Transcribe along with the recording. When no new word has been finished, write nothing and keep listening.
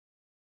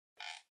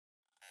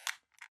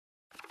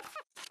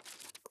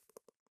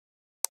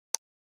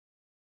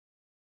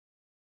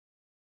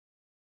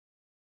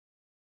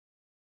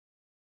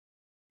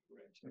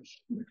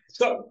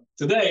So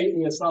today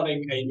we are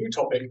starting a new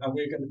topic, and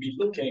we're going to be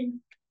looking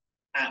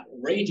at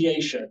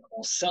radiation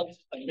or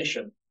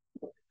self-emission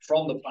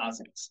from the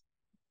plasmas.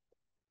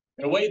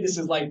 In a way, this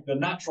is like the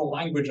natural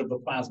language of the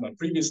plasma.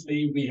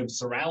 Previously, we have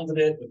surrounded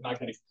it with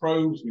magnetic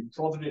probes, we've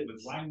prodded it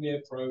with Langmuir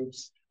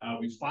probes,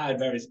 we've fired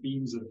various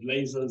beams of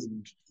lasers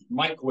and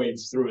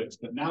microwaves through it.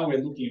 But now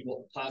we're looking at what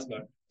the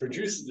plasma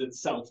produces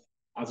itself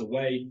as a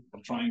way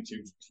of trying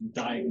to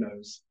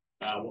diagnose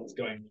what's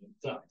going on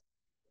inside.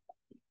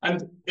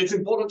 And it's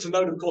important to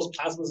note, of course,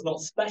 plasma is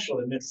not special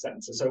in this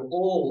sense. So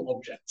all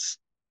objects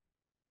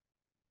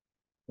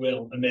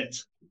will emit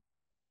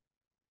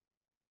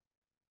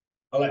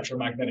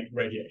electromagnetic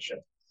radiation.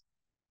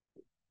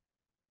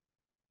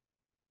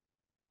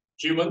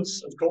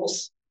 Humans, of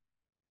course,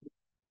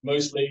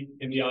 mostly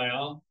in the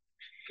IR.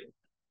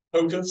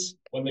 Pokers,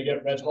 when they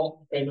get red hot,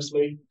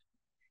 famously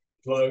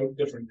glow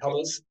different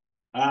colors.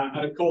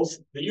 And of course,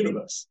 the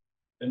universe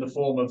in the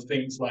form of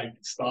things like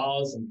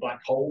stars and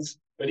black holes.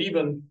 But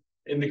even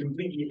in the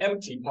completely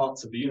empty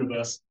parts of the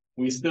universe,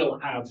 we still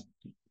have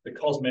the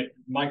cosmic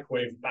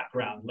microwave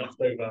background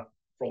left over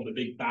from the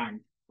Big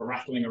Bang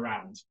rattling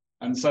around.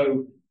 And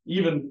so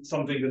even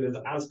something that is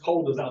as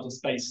cold as outer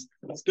space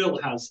still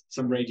has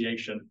some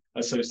radiation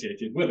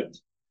associated with it.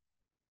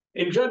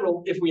 In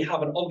general, if we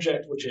have an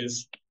object which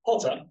is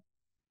hotter,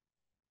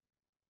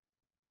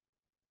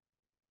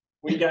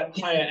 we get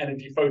higher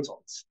energy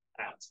photons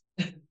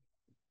out.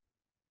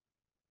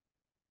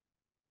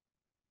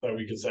 So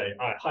we could say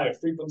higher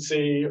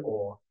frequency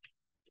or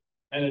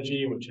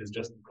energy, which is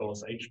just, of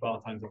course, h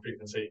bar times the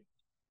frequency.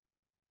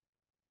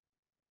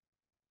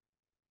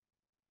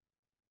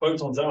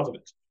 Photons out of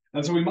it.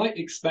 And so we might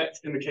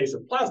expect in the case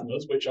of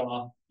plasmas, which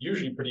are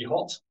usually pretty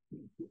hot,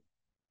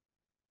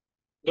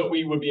 that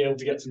we would be able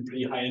to get some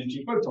pretty high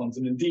energy photons.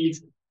 And indeed,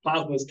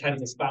 plasmas tend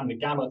to span the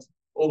gamut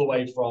all the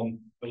way from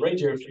the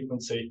radio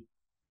frequency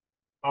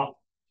up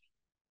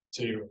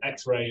to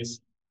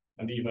X-rays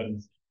and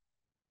even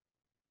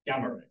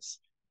gamma rays.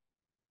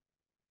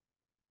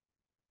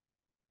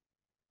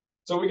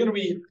 So we're going to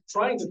be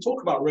trying to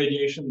talk about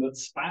radiation that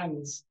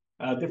spans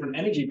different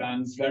energy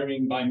bands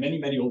varying by many,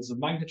 many orders of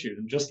magnitude.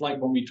 And just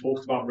like when we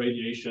talked about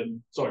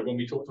radiation, when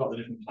we talked about the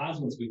different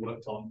plasmas we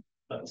worked on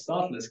at the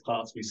start of this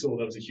class, we saw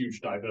there was a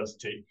huge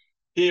diversity.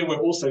 Here,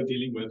 we're also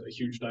dealing with a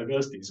huge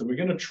diversity. So we're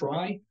going to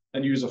try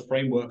and use a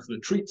framework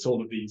that treats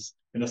all of these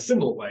in a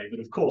similar way. But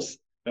of course,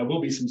 there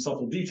will be some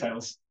subtle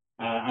details.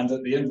 And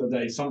at the end of the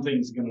day, some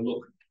things are going to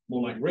look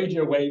more like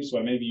radio waves,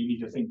 where maybe you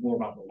need to think more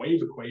about the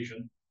wave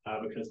equation,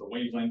 because the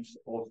wavelength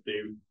of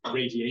the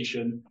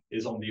radiation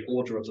is on the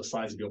order of the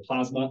size of your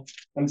plasma.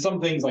 And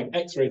some things like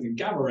X-rays and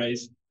gamma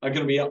rays are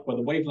going to be up where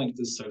the wavelength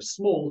is so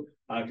small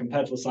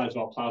compared to the size of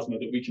our plasma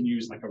that we can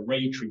use like a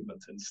ray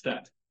treatment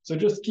instead. So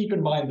just keep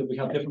in mind that we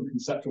have different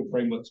conceptual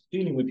frameworks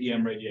dealing with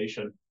EM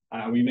radiation.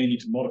 We may need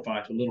to modify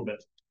it a little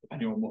bit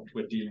depending on what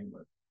we're dealing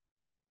with.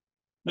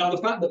 Now,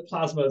 the fact that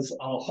plasmas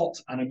are hot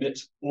and emit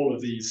all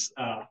of these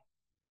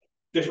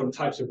different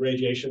types of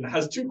radiation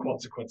has two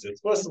consequences.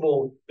 First of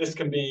all, this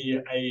can be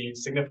a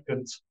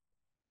significant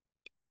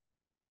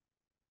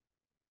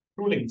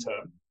cooling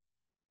term.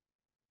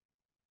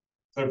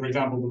 So, for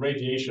example, the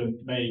radiation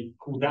may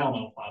cool down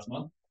our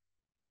plasma.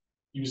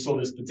 You saw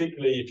this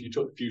particularly if you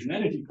took the fusion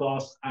energy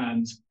class,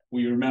 and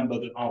we remember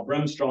that our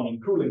bremsstrahlung on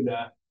cooling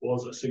there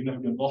was a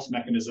significant loss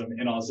mechanism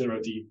in our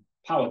 0D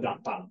power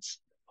balance.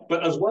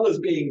 But as well as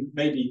being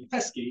maybe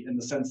pesky in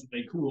the sense that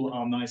they cool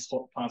our nice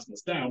hot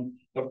plasmas down,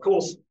 of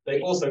course, they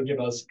also give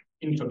us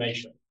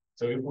information.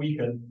 So if we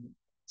can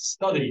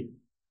study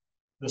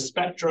the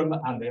spectrum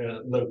and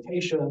the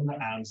location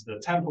and the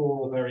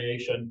temporal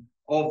variation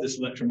of this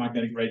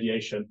electromagnetic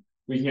radiation,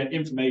 we can get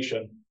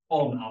information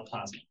on our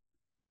plasma.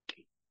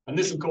 And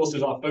this, of course,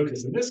 is our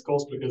focus in this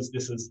course because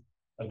this is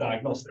a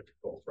diagnostic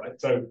course, right?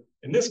 So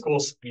in this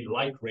course, we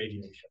like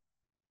radiation.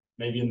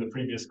 Maybe in the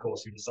previous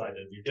course, you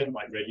decided you didn't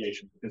like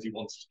radiation because you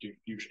wanted to do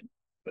fusion.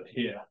 But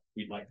here,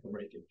 we like the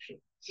radiation.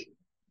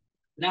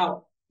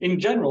 Now, in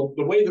general,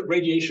 the way that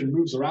radiation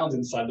moves around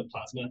inside the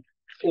plasma,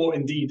 or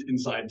indeed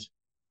inside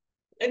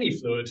any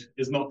fluid,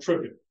 is not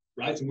trivial,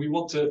 right? And we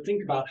want to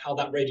think about how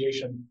that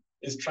radiation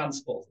is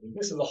transported. And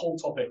this is a whole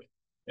topic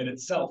in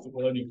itself that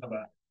we'll only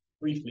cover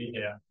briefly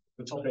here,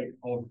 the topic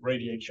of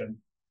radiation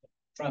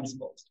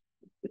transport.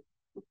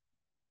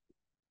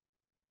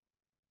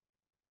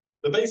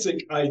 The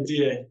basic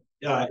idea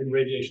in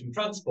radiation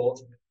transport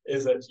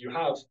is that you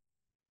have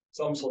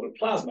some sort of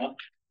plasma.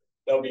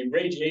 There'll be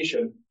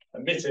radiation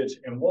emitted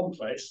in one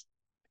place,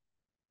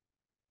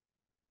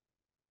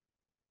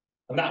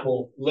 and that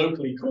will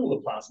locally cool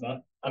the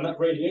plasma, and that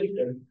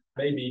radiation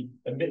may be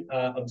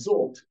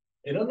absorbed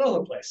in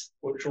another place,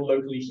 which will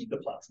locally heat the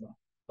plasma.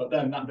 But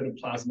then that bit of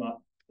plasma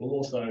will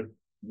also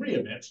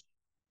re-emit,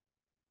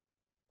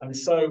 and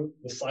so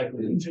the cycle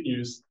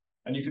continues.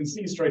 And you can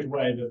see straight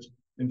away that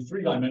in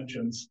 3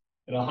 dimensions,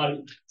 in a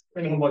highly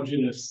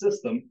inhomogeneous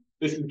system,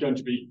 this is going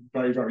to be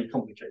very, very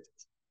complicated.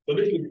 So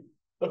this is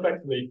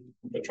effectively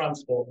the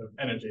transport of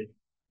energy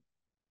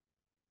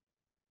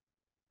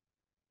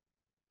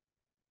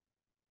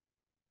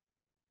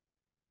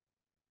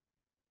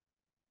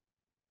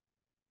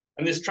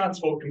And this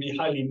transport can be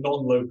highly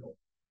non-local.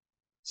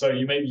 So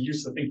you may be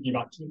used to thinking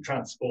about heat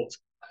transport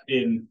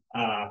in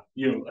a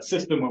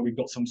system where we've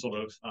got some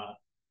sort of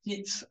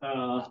heat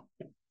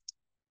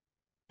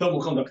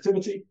thermal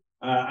conductivity,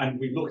 and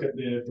we look at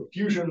the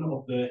diffusion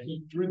of the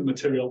heat through the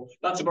material.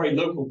 That's a very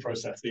local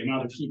process. The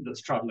amount of heat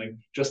that's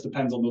traveling just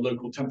depends on the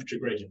local temperature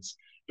gradients.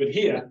 But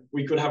here,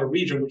 we could have a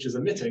region which is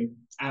emitting,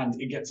 and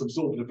it gets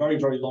absorbed a very,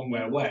 very long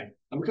way away.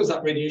 And because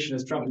that radiation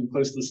is traveling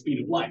close to the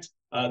speed of light,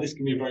 this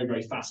can be a very,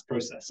 very fast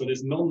process. So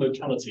this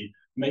non-locality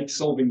makes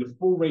solving the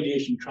full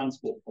radiation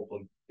transport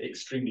problem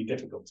extremely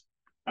difficult.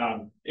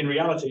 In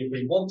reality, if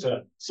we want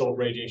to solve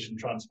radiation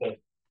transport,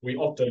 we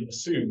often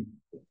assume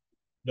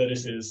that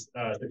this is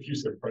a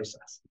diffusive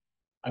process.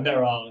 And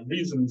there are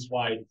reasons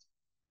why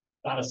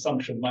that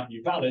assumption might be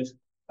valid,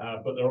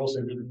 but there are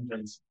also good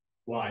reasons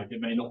why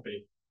it may not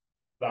be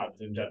valid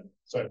in general.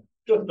 So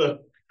just to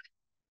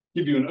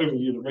give you an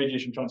overview that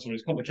radiation transport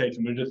is complicated,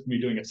 and we're just going to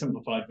be doing a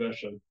simplified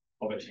version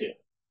of it here.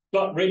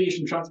 But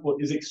radiation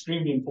transport is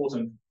extremely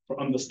important for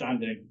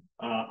understanding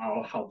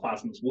how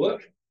plasmas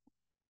work.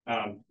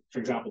 For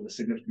example, the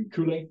significant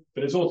cooling,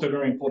 but it's also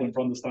very important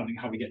for understanding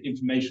how we get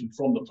information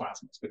from the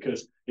plasmas,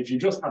 because if you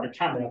just have a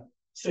camera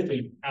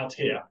sitting out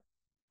here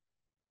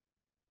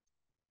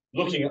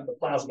looking at the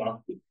plasma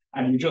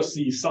and you just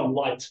see some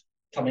light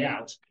coming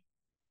out,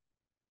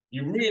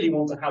 you really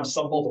want to have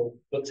some model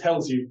that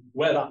tells you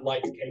where that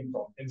light came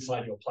from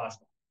inside your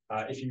plasma.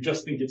 If you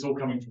just think it's all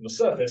coming from the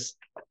surface,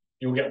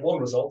 you'll get one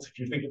result. If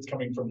you think it's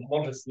coming from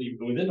homogeneously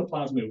within the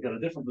plasma, you'll get a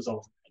different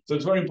result. So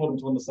it's very important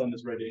to understand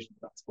this radiation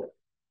transport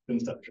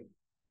conception.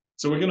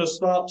 So we're going to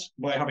start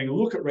by having a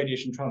look at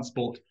radiation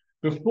transport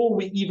before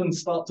we even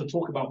start to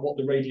talk about what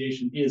the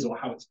radiation is or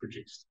how it's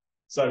produced.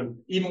 So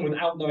even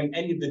without knowing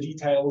any of the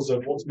details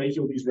of what's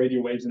making all these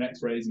radio waves and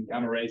X-rays and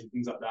gamma rays and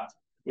things like that,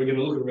 we're going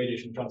to look at the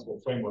radiation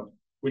transport framework,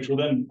 which will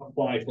then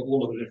apply for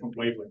all of the different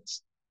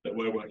wavelengths that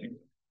we're working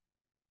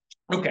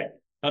with. Okay,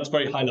 that's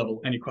very high level.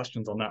 Any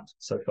questions on that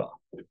so far?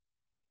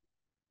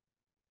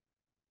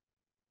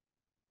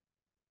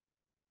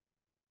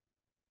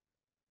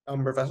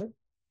 Professor?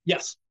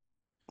 Yes.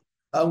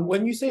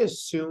 When you say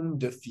assume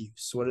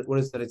diffuse, what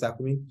does that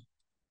exactly mean?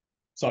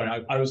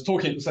 Sorry, I was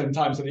talking at the same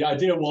time. So the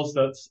idea was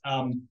that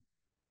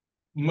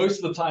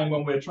most of the time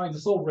when we're trying to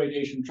solve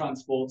radiation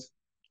transport,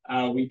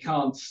 we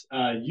can't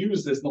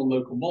use this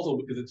non-local model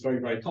because it's very,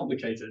 very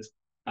complicated.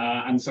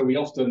 And so we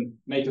often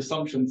make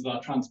assumptions that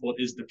our transport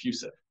is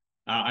diffusive.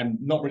 I'm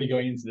not really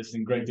going into this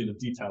in a great deal of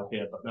detail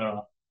here,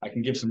 but I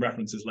can give some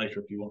references later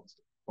if you want.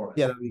 All right.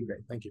 Yeah, that'd be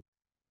great. Thank you.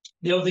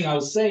 The other thing I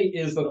would say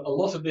is that a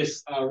lot of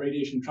this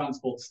radiation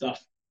transport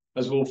stuff,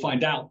 as we'll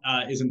find out,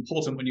 is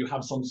important when you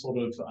have some sort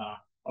of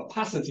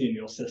opacity in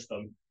your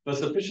system for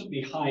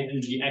sufficiently high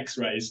energy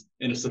X-rays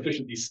in a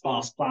sufficiently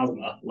sparse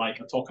plasma like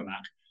a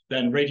tokamak.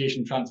 Then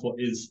radiation transport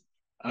is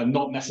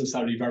not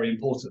necessarily very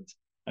important.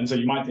 And so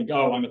you might think,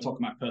 oh, I'm a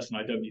tokamak person,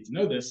 I don't need to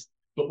know this.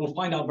 But we'll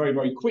find out very,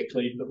 very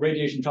quickly that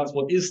radiation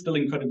transport is still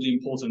incredibly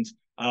important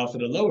for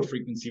the lower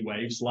frequency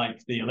waves,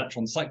 like the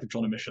electron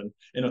cyclotron emission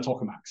in a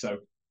tokamak. So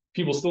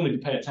people still need to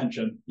pay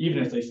attention,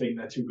 even if they think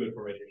they're too good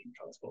for radiation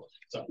transport.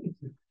 So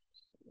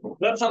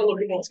let's have a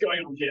look at what's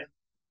going on here.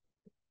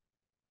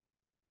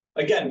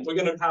 Again, we're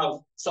going to have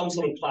some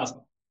sort of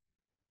plasma.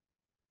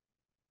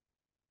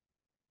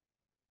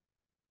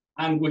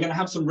 And we're going to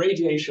have some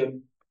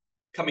radiation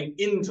coming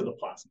into the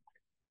plasma.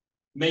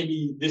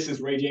 Maybe this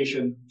is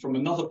radiation from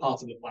another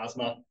part of the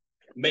plasma.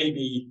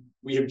 Maybe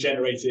we have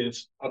generated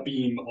a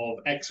beam of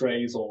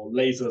X-rays or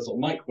lasers or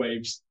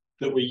microwaves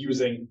that we're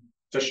using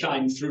to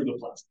shine through the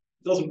plasma.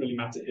 It doesn't really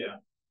matter here.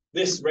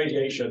 This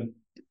radiation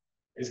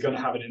is going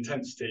to have an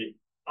intensity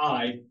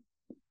I,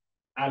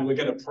 and we're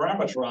going to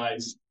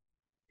parameterize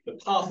the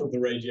path of the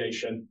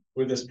radiation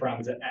with this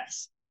parameter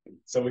S.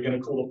 So we're going to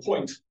call the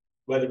point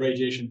where the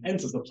radiation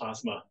enters the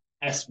plasma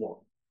S1.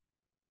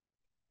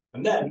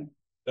 And then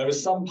there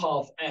is some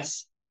path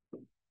S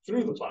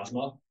through the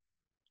plasma,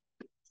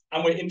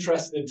 and we're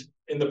interested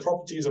in the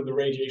properties of the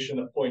radiation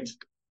at point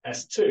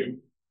S2,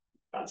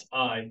 that's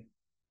I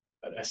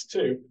at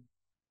S2,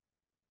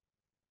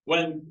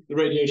 when the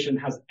radiation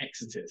has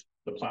exited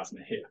the plasma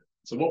here.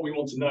 So what we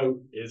want to know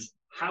is,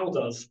 how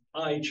does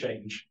I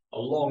change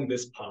along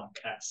this path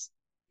S?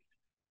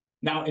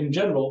 Now, in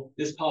general,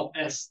 this path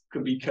S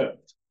could be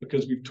curved,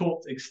 because we've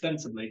talked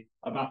extensively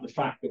about the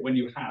fact that when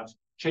you have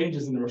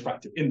changes in the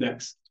refractive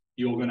index,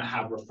 you're going to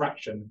have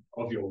refraction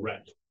of your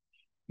ray.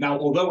 Now,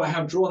 although I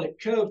have drawn it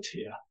curved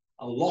here,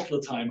 a lot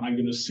of the time I'm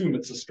going to assume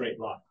it's a straight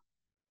line.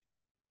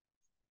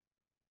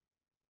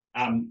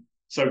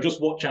 So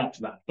just watch out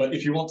for that. But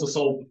if you want to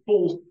solve the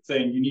full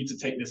thing, you need to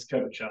take this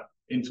curvature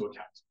into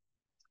account.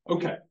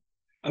 Okay,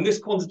 and this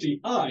quantity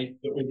I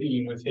that we're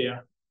dealing with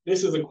here,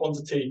 this is a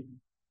quantity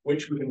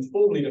which we can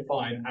formally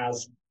define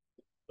as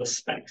the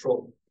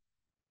spectral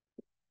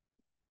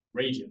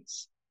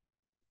radiance.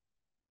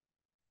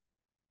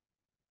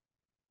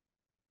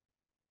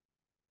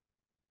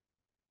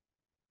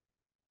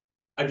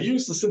 I've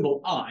used the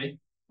symbol I,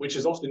 which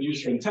is often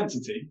used for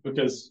intensity,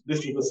 because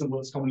this is the symbol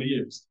that's commonly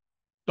used.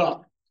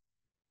 But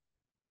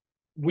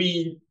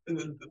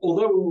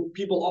although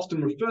people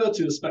often refer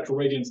to the spectral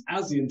radiance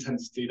as the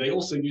intensity, they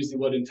also use the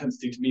word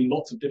intensity to mean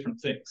lots of different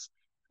things.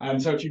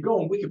 And so if you go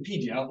on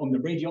Wikipedia, on the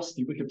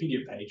radiosity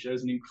Wikipedia page,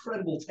 there's an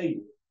incredible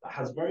table that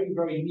has very,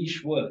 very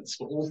niche words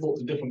for all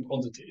sorts of different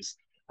quantities.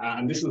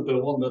 And this is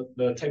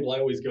the table I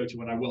always go to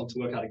when I want to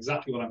work out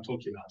exactly what I'm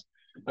talking about.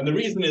 And the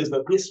reason is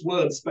that this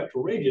word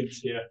spectral radiance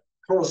here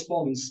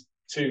corresponds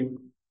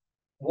to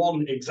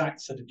one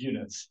exact set of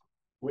units,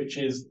 which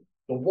is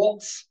the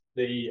watts,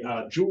 the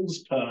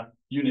joules per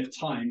unit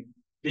time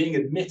being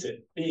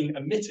emitted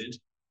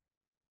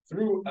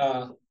through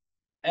an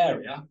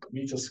area,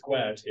 meter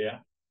squared here,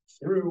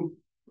 through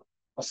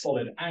a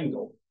solid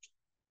angle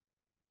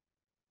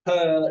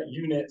per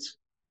unit,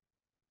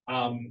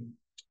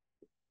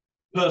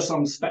 per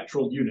some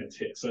spectral unit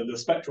here. So the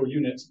spectral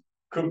unit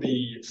could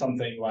be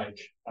something like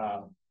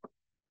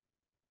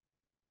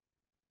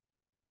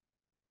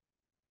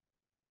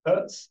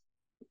hertz.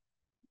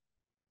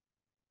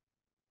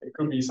 It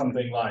could be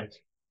something like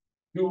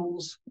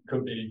joules, it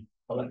could be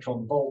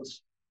electron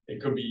volts,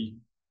 it could be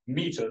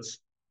meters.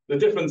 The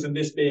difference in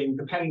this being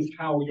depends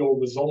how you're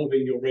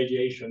resolving your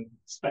radiation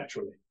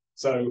spectrally.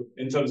 So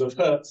in terms of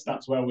hertz,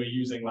 that's where we're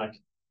using like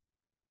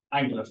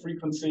angular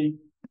frequency.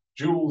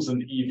 Joules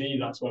and EV,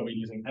 that's where we're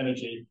using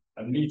energy.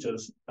 And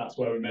meters, that's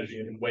where we're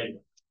measuring it in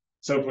wavelength.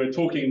 So if we're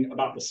talking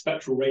about the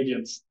spectral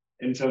radiance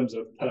in terms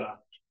of per,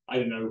 I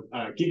don't know,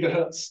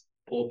 gigahertz,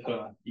 or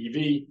per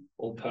EV,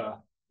 or per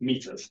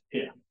meters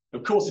here.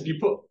 Of course, if you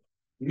put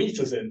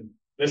meters in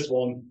this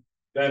one,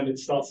 then it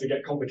starts to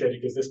get complicated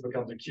because this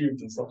becomes a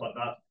cubed and stuff like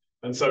that.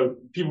 And so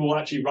people will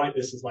actually write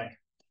this as like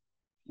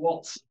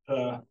watts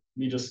per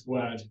meter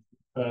squared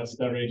per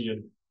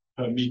steradian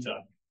per meter,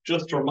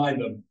 just to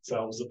remind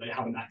themselves that they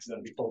haven't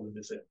accidentally folded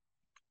this in.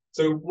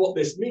 So what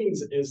this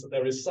means is that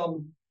there is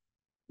some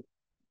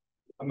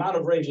amount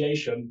of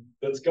radiation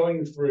that's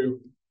going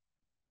through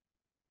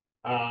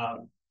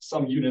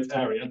some unit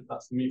area,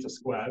 that's the meter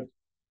squared.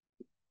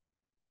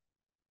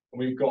 And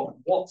we've got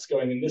watts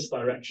going in this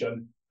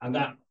direction, and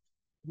that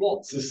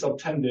watts is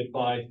subtended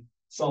by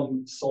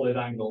some solid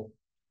angle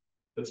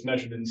that's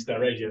measured in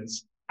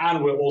steradians,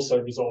 and we're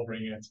also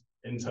resolving it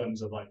in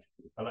terms of like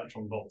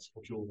electron volts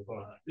or joules.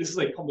 This is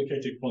a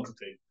complicated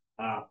quantity,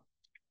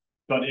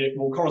 but it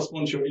will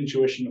correspond to your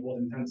intuition of what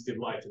intensity of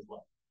light is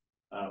like,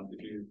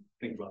 if you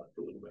think about it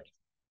for a little bit.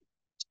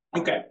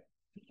 Okay,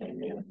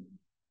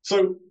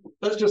 so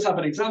let's just have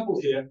an example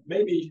here.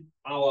 Maybe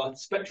our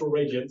spectral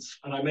radiance,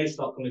 and I may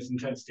start calling this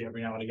intensity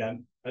every now and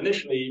again,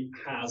 initially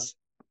has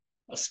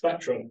a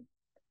spectrum,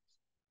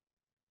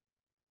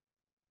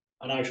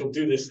 and I shall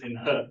do this in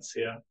hertz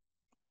here,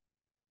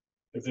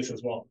 because this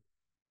is what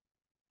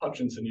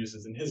Hutchinson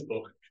uses in his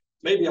book.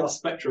 Maybe our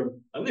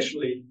spectrum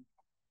initially,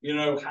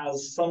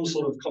 has some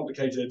sort of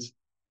complicated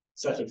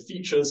set of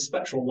features,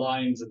 spectral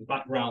lines and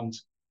background,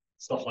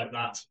 stuff like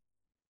that,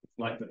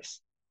 like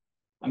this.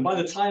 And by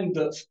the time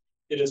that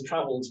it has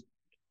traveled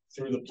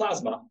through the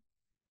plasma,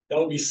 there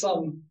will be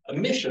some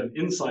emission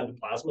inside the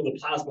plasma. The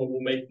plasma will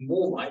make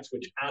more light,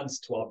 which adds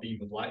to our beam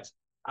of light.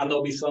 And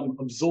there'll be some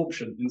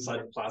absorption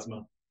inside the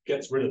plasma,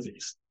 gets rid of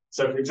these.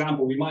 So for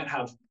example, we might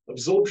have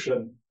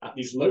absorption at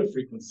these low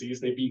frequencies,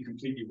 they've been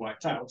completely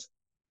wiped out.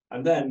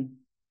 And then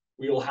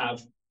we will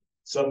have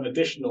some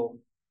additional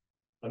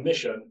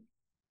emission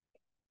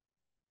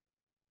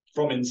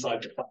from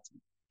inside the plasma.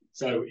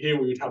 So here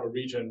we would have a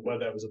region where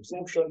there was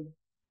absorption.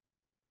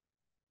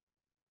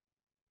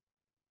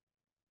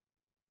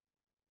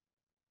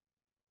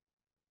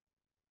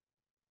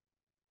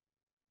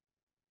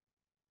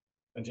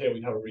 And here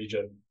we have a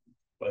region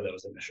where there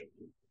was emission.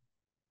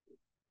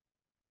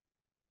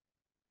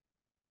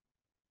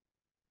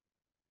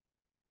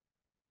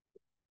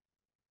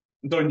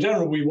 So in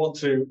general, we want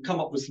to come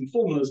up with some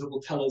formulas that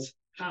will tell us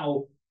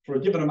how, for a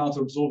given amount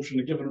of absorption,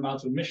 a given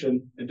amount of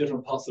emission in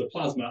different parts of the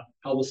plasma,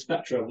 how the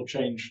spectra will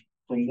change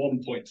from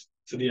one point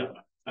to the other.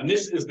 And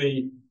this is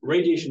the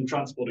radiation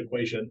transport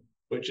equation,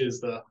 which is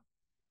the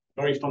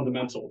very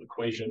fundamental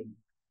equation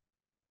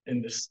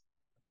in this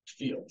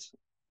field.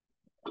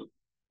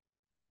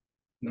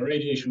 And the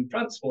radiation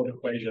transport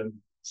equation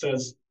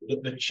says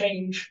that the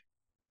change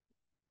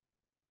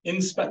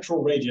in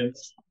spectral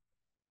radiance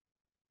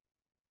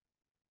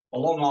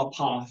along our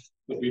path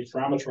that we've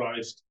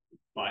parameterized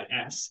by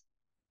S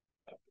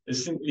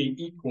is simply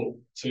equal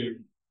to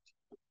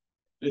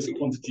this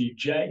quantity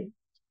J,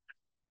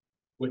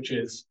 which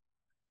is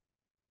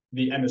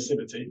the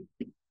emissivity,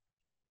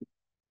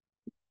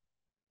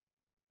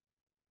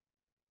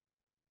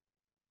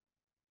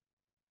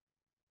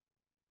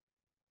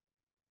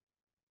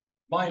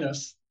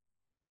 minus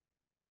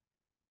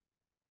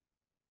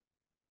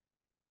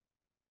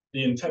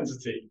the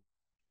intensity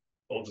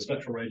of the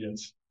spectral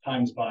radiance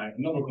times by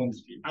another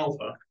quantity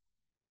alpha,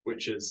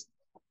 which is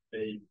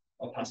the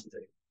opacity.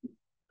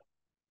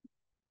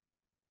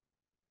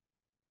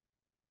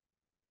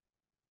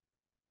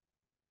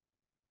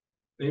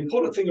 The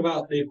important thing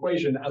about the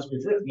equation as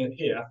we've written it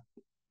here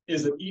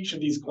is that each of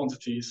these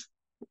quantities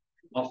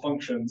are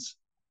functions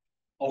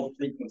of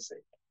frequency.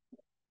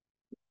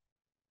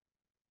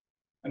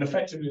 And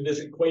effectively, this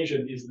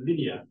equation is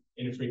linear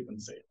in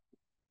frequency,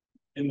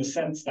 in the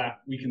sense that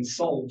we can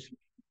solve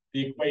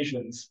the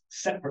equations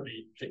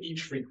separately for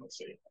each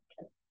frequency.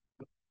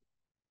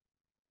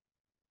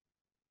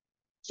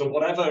 So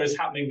whatever is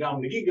happening down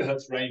the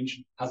gigahertz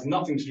range has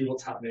nothing to do with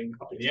what's happening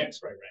up in the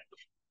X-ray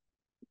range.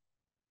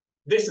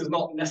 This is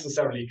not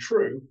necessarily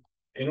true.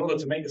 In order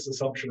to make this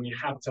assumption, we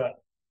have to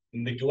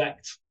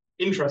neglect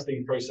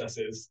interesting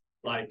processes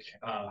like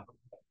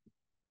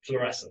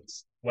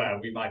fluorescence, where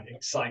we might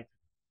excite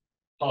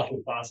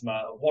particle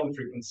plasma at one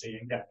frequency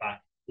and get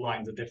back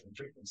lines at different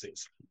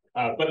frequencies.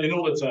 But in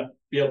order to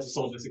be able to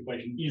solve this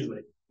equation easily,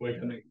 we're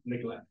going to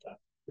neglect that.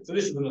 So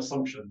this is an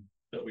assumption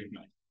that we've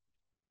made.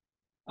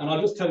 And I'll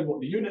just tell you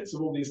what the units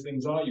of all these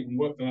things are. You can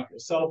work them out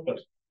yourself, but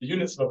the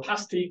units of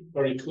opacity,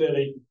 very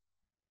clearly,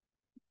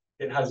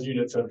 it has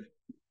units of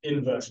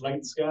inverse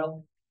length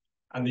scale,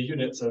 and the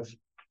units of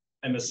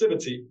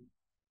emissivity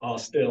are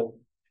still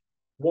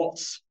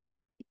watts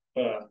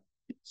per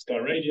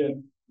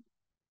steradian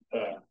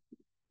per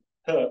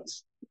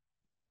hertz.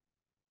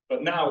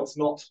 But now it's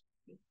not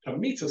per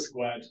meter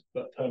squared,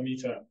 but per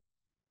meter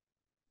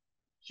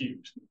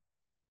cubed.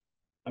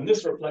 And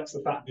this reflects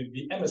the fact that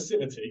the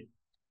emissivity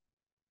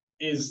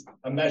is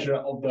a measure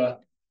of the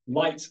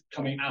light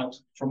coming out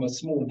from a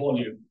small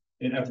volume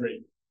in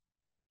every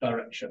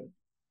direction,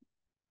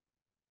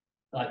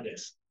 like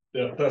this.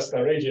 The per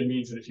steradian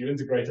means that if you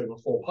integrate over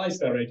 4 pi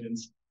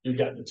steradians, you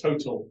get the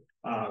total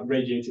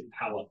radiated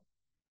power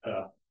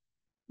per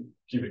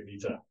cubic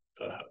meter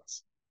per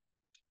hertz.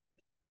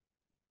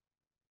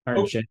 Our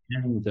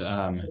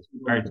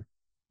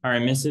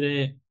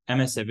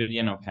emissivity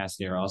and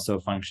opacity are also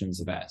functions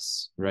of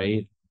S,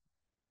 right?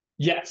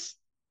 Yes,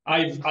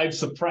 I've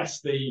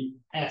suppressed the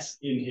S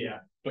in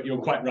here, but you're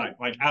quite right.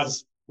 Like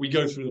as we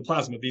go through the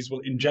plasma, these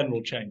will in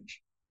general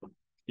change.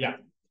 Yeah.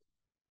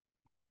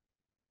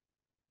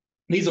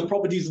 These are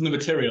properties of the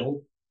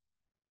material.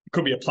 It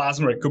could be a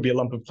plasma, it could be a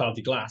lump of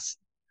cloudy glass.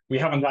 We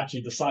haven't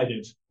actually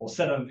decided or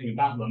said anything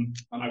about them,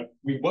 and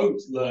we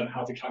won't learn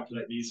how to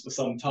calculate these for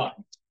some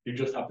time. You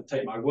just have to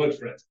take my word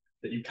for it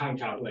that you can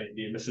calculate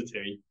the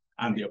emissivity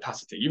and the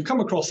opacity. You've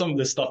come across some of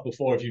this stuff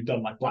before if you've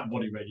done like black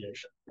body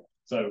radiation.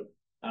 So,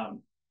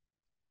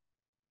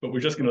 but we're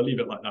just going to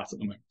leave it like that at the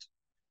moment.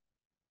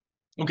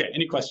 Okay,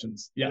 any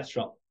questions? Yes,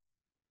 Sean.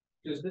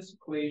 Does this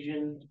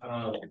equation,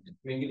 I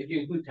mean, if you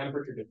include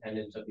temperature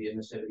dependence of the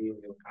emissivity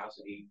and the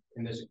opacity,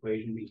 can this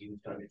equation be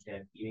used to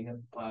understand heating of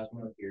the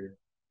plasma if you're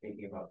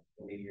thinking about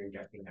maybe you're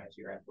injecting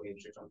ICRF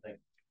waves or something?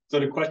 So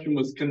the question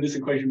was, can this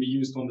equation be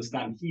used to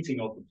understand heating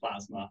of the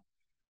plasma?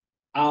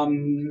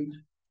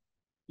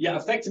 Yeah,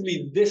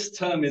 effectively, this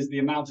term is the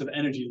amount of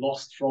energy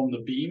lost from the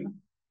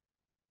beam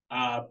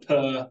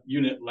per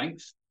unit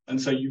length. And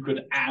so you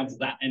could add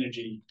that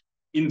energy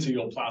into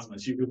your plasma.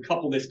 So you could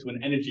couple this to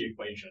an energy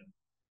equation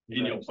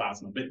in your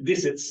plasma. But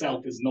this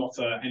itself is not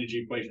an energy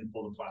equation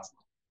for the plasma.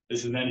 This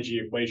is an energy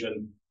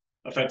equation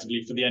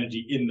effectively for the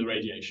energy in the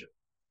radiation.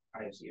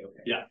 I see,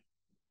 okay. Yeah.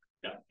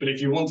 Yeah. But if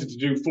you wanted to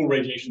do full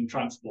radiation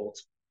transport,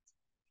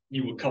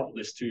 you would couple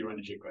this to your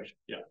energy equation.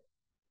 Yeah.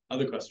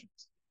 Other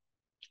questions?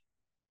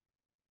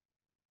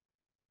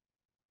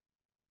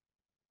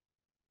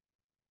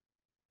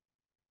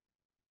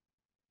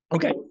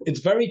 Okay, it's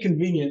very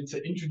convenient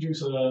to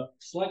introduce a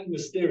slightly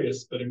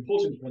mysterious but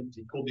important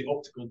quantity called the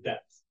optical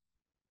depth.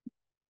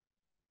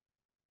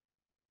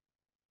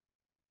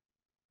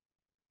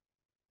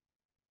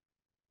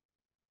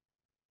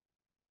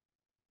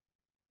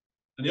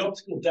 And the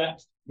optical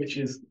depth, which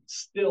is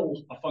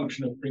still a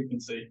function of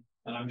frequency,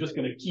 and I'm just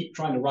going to keep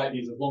trying to write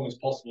these as long as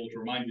possible to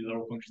remind you they're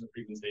all functions of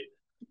frequency.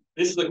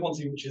 This is the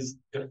quantity which is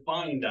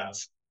defined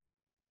as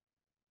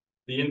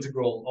the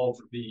integral of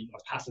the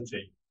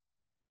opacity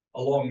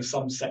along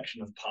some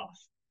section of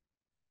path.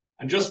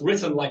 And just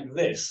written like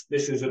this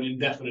is an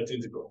indefinite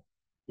integral.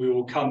 We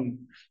will come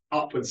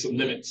up with some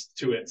limits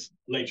to it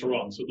later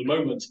on. So at the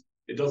moment,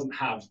 it doesn't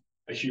have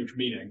a huge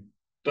meaning.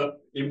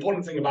 But the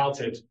important thing about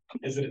it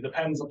is that it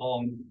depends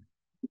on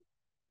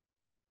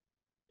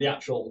the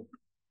actual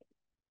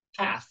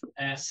path,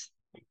 S,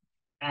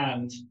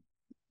 and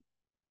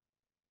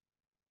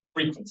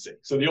frequency.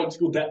 So the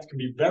optical depth can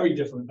be very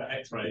different for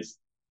X-rays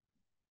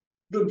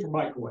than for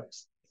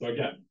microwaves. So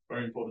again,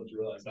 very important to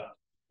realize that.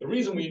 The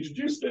reason we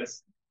introduced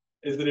this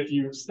is that if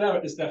you stare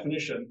at this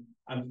definition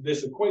and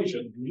this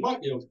equation, you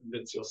might be able to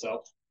convince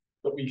yourself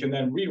that we can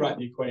then rewrite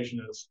the equation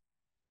as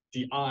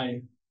di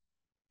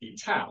d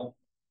tau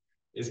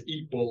is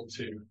equal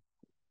to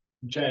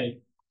j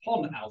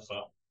upon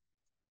alpha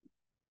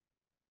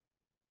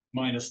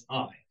minus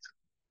I.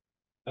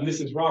 And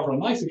this is rather a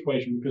nice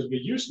equation because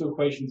we're used to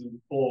equations in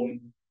the form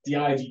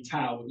di d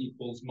tau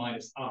equals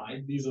minus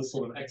I. These are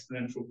sort of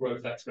exponential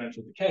growth,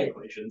 exponential decay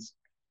equations.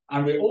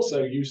 And we're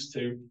also used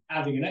to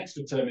adding an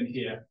extra term in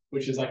here,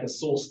 which is like a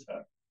source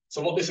term.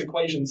 So what this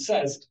equation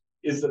says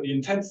is that the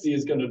intensity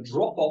is going to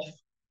drop off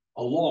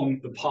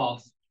along the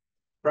path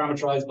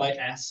parameterized by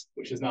S,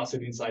 which is now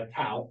sitting inside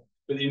tau,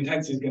 but the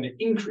intensity is going to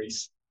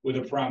increase with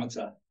a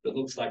parameter that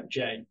looks like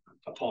J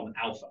upon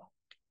alpha.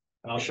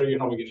 And I'll show you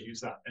how we're going to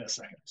use that in a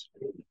second.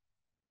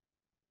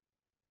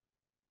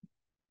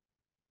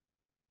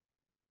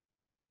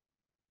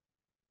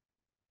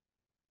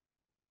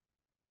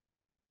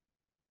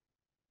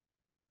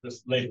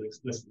 Just label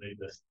explicitly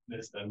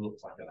this then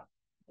looks like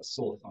a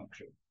sort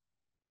function.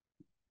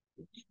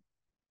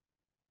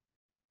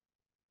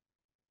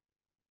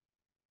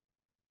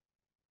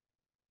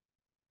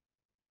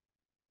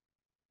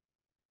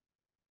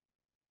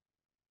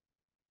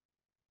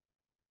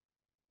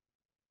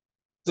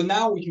 So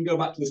now we can go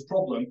back to this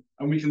problem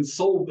and we can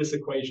solve this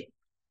equation.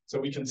 So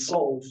we can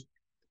solve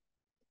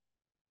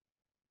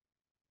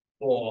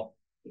for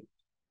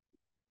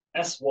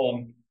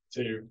S1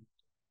 to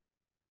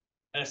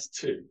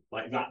S2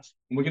 like that.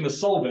 And we're going to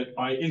solve it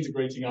by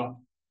integrating up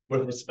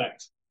with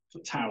respect to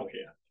tau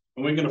here.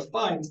 And we're going to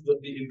find that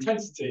the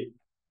intensity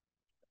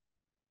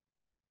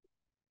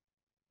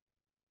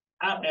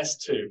at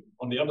S2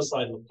 on the other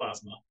side of the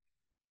plasma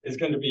is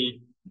going to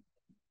be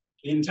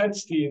the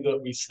intensity that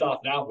we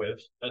started out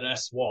with at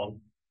S1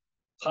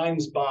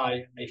 times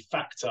by a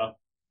factor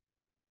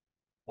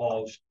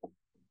of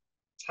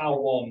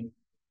tau1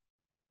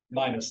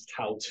 minus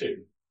tau2.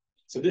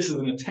 So this is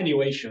an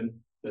attenuation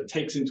that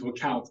takes into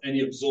account any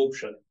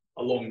absorption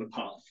along the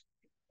path.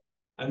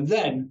 And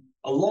then,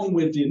 along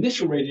with the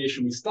initial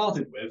radiation we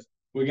started with,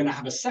 we're going to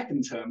have a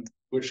second term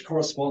which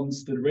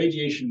corresponds to the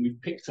radiation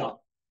we've picked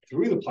up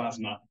through the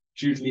plasma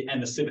due to the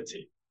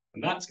emissivity.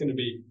 And that's going to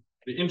be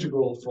the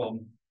integral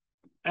from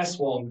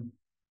S1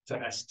 to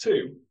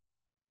S2.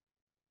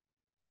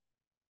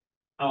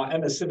 Our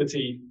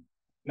emissivity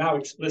now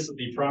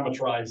explicitly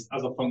parameterized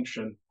as a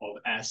function of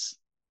S.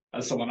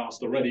 As someone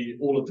asked already,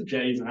 all of the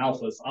J's and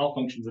alphas are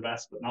functions of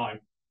S, but now I'm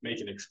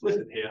making it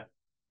explicit here.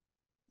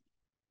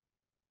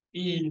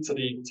 E to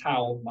the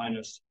tau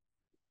minus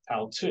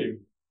tau2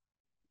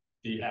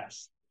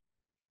 ds.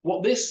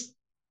 What this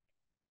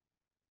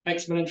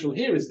exponential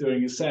here is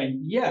doing is saying,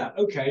 yeah,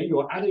 okay,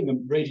 you're adding a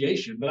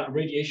radiation, but that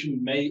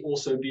radiation may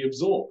also be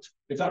absorbed.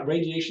 If that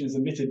radiation is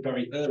emitted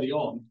very early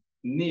on,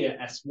 near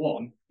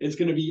S1, it's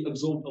going to be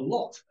absorbed a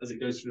lot as it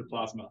goes through the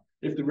plasma.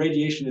 If the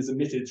radiation is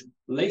emitted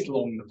later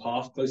along the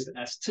path, close to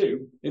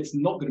S2, it's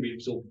not going to be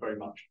absorbed very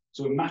much.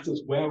 So it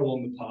matters where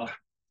along the path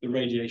the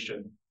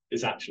radiation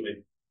is actually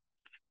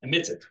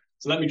emitted.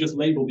 So let me just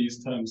label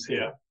these terms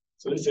here.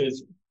 So this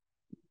is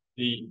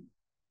the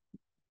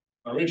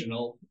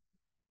original,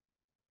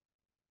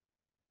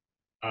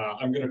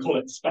 I'm going to call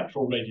it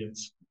spectral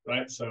radiance,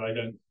 right? So I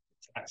don't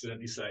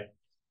accidentally say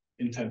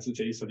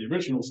intensity. So the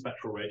original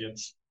spectral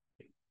radiance.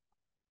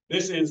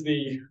 This is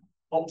the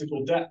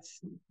optical depth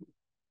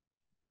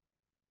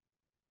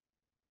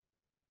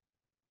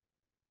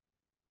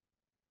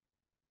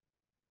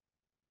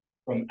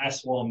from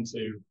S1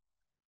 to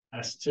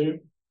S2.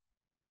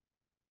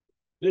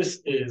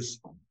 This is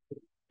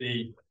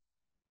the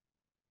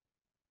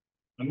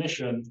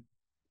emission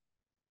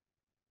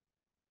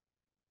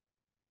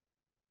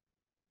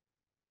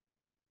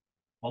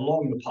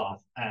along the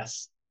path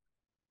S,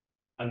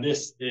 and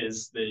this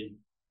is the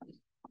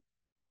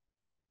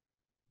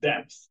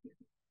depth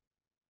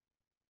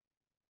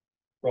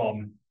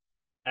from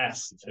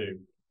S to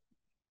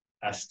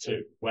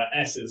S2, where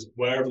S is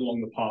wherever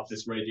along the path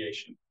this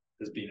radiation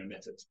has been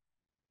emitted.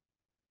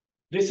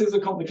 This is a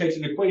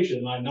complicated equation,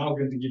 and I'm now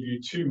going to give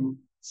you two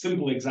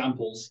simple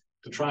examples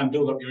to try and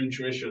build up your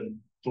intuition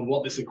for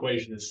what this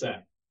equation is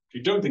saying. If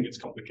you don't think it's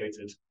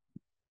complicated,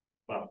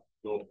 well,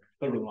 you'll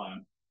rely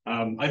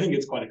on. I think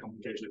it's quite a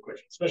complicated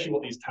equation, especially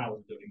what these towers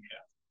are doing here.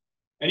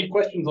 Any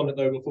questions on it,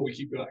 though, before we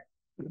keep going?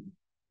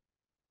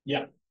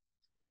 Yeah.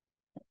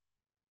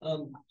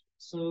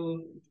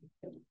 So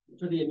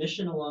for the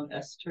emission along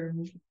S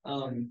term,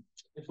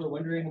 if we're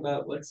wondering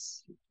about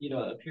what's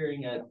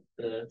appearing at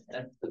the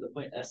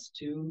point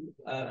S2,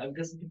 I'm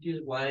just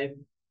confused why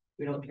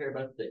we don't care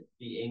about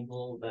the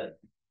angle that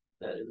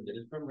is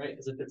emitted from, right?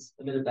 Because if it's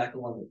emitted back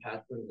along the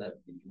path, wouldn't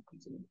that be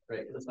confusing,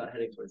 right? Because it's not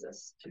heading towards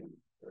S2,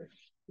 or,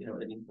 you know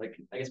what I mean? Like,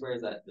 I guess where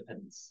is that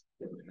dependence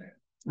in there?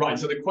 Right.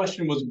 So the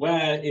question was,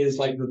 where is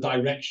like the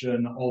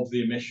direction of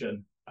the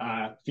emission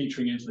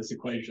featuring into this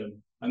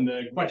equation? And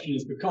the question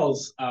is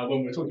because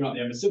when we're talking about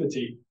the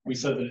emissivity, we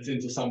said that it's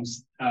into some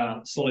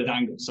solid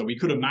angle. So we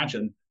could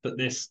imagine that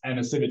this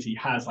emissivity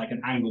has like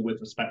an angle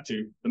with respect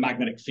to the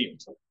magnetic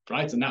field,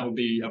 right? And that would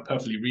be a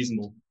perfectly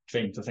reasonable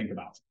thing to think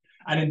about.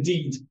 And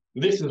indeed,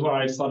 this is where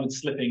I started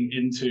slipping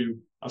into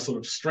a sort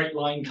of straight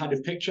line kind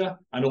of picture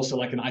and also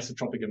like an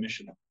isotropic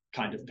emission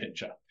kind of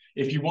picture.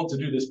 If you want to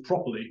do this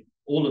properly,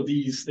 all of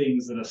these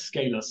things that are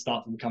scalar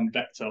start to become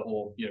vector,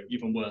 or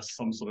even worse,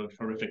 some sort of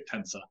horrific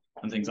tensor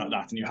and things like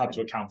that, and you have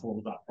to account for all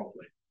of that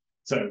properly.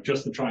 So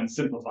just to try and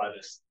simplify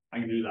this, I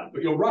can do that.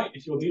 But you're right,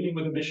 if you're dealing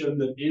with emission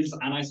that is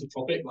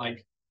anisotropic,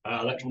 like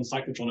electron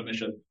cyclotron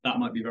emission, that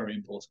might be very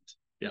important.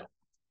 Yeah.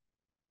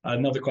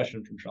 Another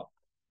question from Sean.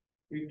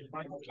 We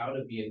define tau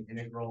to be an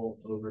integral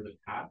over the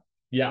path.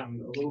 Yeah. I'm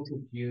a little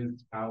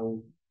confused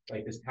how,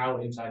 like, this tau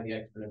inside the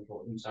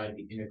exponential, inside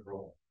the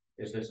integral.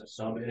 Is this a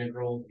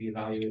sub-integral to be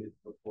evaluated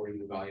before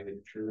you evaluate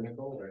the true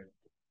integral? Or?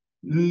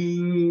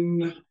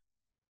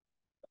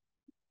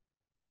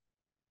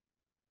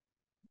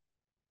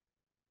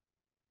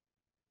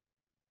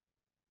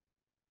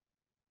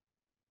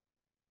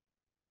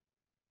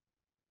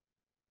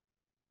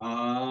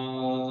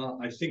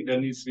 I think there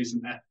needs to be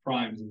some F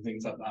primes and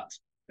things like that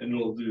in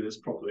order to do this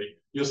properly.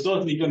 You're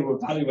certainly going to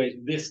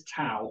evaluate this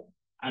tau,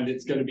 and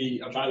it's going to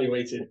be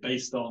evaluated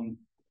based on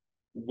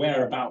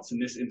whereabouts in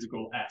this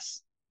integral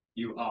S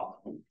you are.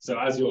 So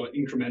as you're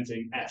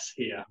incrementing S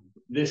here,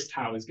 this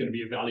tau is going to be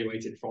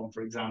evaluated from,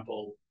 for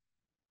example,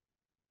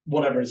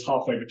 whatever is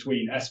halfway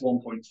between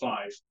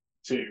S1.5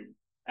 to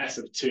S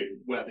of 2,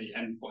 where the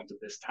endpoint of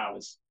this tau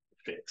is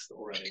fixed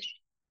already.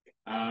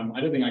 I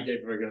don't think I gave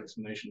a very good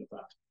explanation of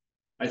that.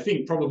 I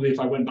think probably if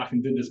I went back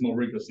and did this more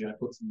rigorously, I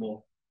put some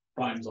more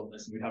primes on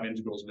this, and we'd have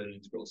integrals within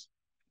integrals.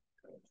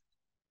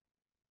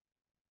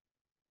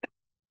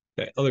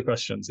 Okay, other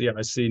questions? Yeah,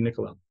 I see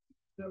Nicola.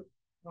 So,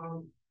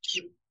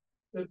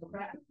 the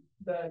fact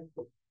that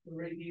the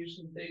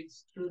radiation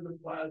takes through the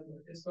plasma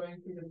is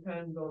going to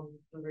depend on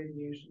the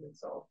radiation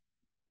itself,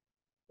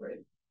 right?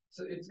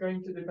 So it's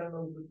going to depend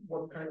on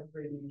what kind of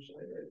radiation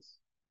it is.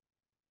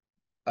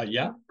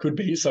 Yeah, could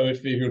be. So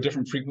if you're a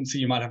different frequency,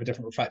 you might have a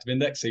different refractive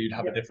index, so you'd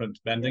have a different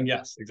bending.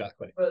 Yes,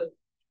 exactly. But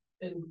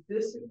in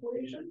this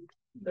equation,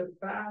 the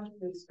path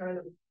is kind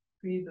of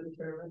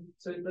predetermined.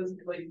 So it doesn't,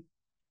 like,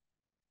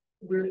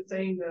 we're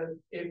saying that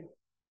if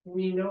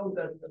we know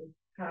that the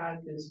path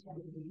is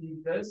going to be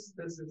this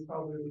is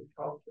how we would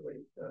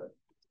calculate the...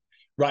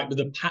 Right, but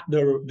the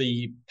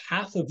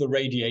path of the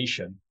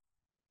radiation,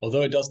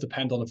 although it does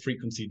depend on the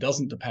frequency,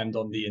 doesn't depend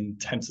on the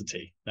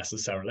intensity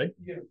necessarily.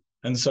 Yeah.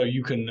 And so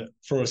you can,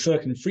 for a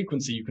certain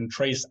frequency, you can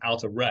trace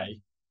out a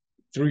ray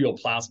through your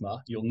plasma.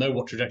 You'll know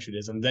what trajectory it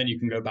is, and then you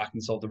can go back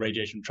and solve the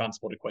radiation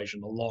transport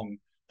equation along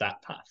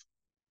that path.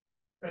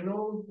 And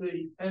all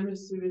the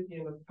emissivity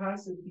and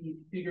opacity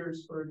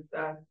figures for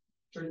that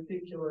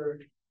particular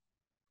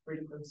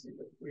frequency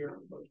that we are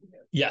looking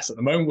at. Yes, at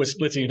the moment we're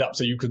splitting it up,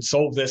 so you could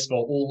solve this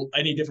for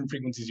any different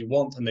frequencies you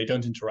want, and they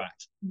don't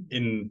interact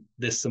in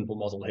this simple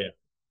model here.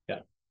 Yeah.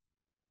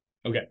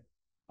 Okay.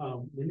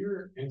 When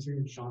you're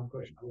answering Sean's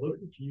question, I'm a little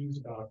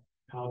confused about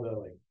how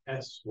the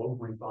S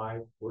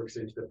 1.5 works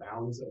into the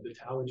bounds of the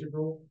tau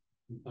integral.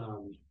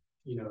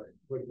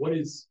 What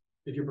is,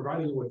 if you're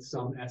providing it with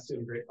some S to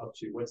integrate up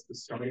to, what's the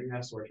starting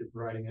S, or if you're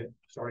providing it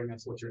starting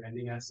S, what's your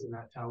ending S in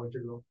that tau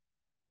integral?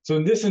 So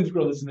in this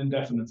integral, it's an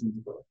indefinite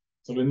integral.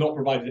 So we're not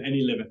provided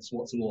any limits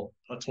whatsoever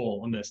at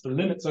all on this. The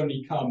limits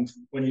only come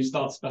when you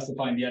start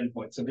specifying the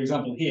endpoint. So for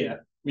example,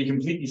 here, we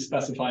completely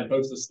specified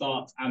both the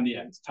start and the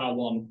end, tau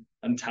 1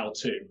 and tau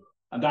 2.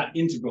 And that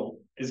integral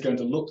is going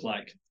to look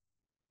like,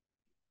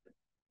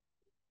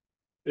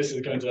 this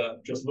is going to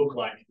just look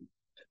like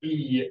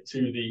e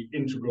to the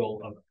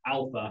integral of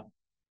alpha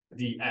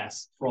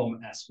ds from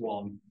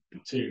S1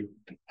 to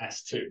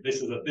S2.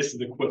 This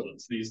is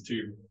equivalence. These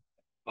two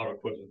are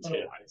equivalent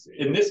here.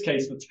 In this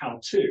case, for tau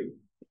 2,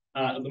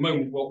 at the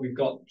moment, what we've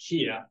got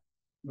here,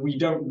 we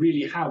don't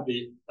really have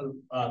the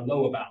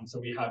lower bound. So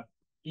we have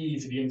e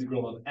to the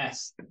integral of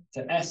S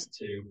to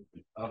S2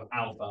 of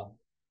alpha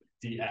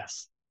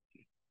ds,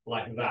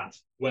 like that,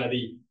 where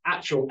the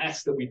actual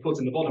S that we put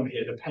in the bottom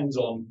here depends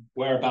on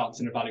whereabouts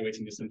in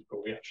evaluating this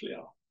integral we actually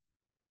are.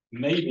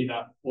 Maybe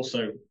that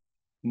also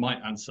might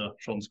answer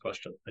Sean's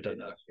question. I don't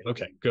know.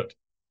 Okay, good.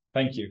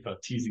 Thank you for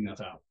teasing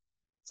that out.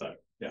 So,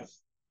 yeah.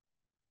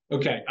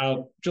 Okay,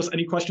 just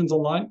any questions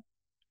online?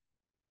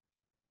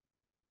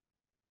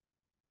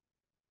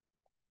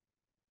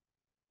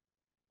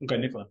 Okay,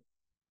 Nicola.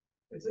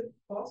 Is it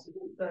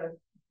possible that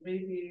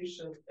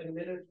radiation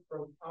emitted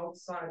from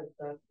outside of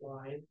that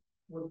line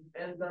would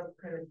end up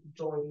kind of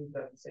joining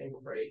that same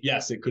ray?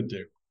 Yes, it could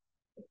do.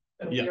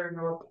 And we are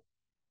not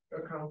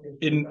accounting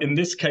for that. In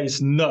this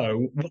case,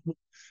 no.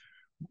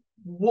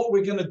 What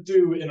we're going to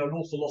do in an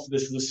awful lot of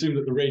this is assume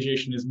that the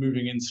radiation is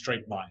moving in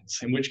straight lines,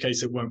 in which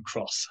case it won't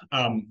cross.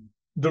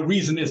 The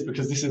reason is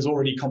because this is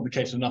already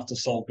complicated enough to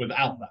solve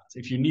without that.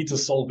 If you need to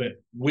solve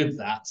it with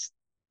that,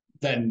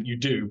 then you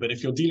do. But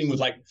if you're dealing with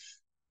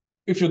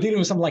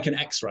something like an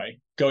X-ray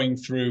going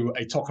through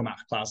a tokamak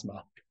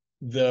plasma,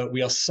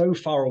 we are so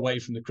far away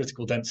from the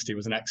critical density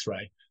with an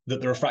X-ray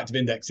that the refractive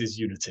index is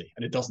unity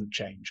and it doesn't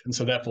change. And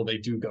so therefore they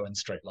do go in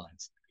straight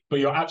lines. But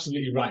you're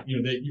absolutely right.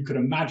 You could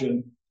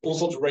imagine all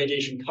sorts of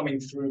radiation coming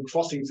through,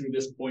 crossing through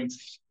this point.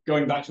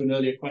 Going back to an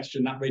earlier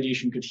question, that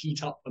radiation could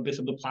heat up a bit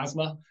of the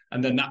plasma,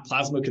 and then that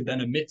plasma could then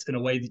emit in a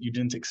way that you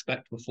didn't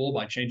expect before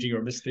by changing your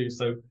emissivity.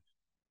 So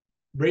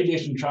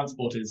radiation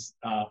transport is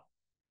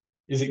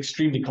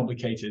extremely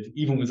complicated,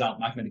 even without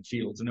magnetic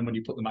fields. And then when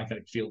you put the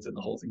magnetic fields in,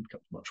 the whole thing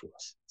becomes much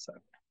worse. So,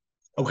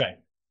 okay.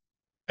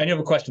 Any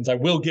other questions? I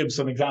will give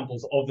some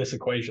examples of this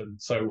equation,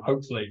 so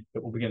hopefully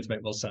it will begin to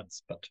make more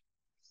sense. But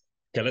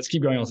okay, let's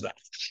keep going on to that.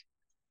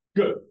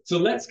 Good. So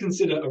let's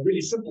consider a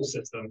really simple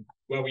system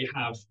where we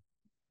have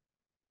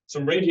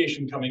some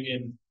radiation coming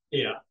in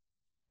here.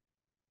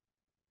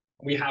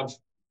 We have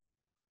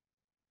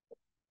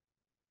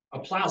a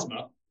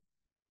plasma,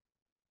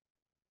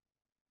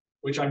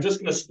 which I'm just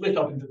going to split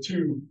up into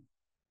two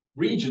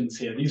regions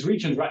here. These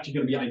regions are actually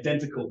going to be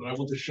identical, but I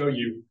want to show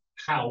you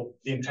how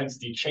the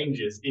intensity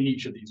changes in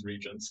each of these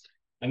regions.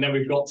 And then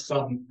we've got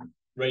some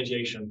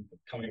radiation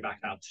coming back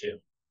out here.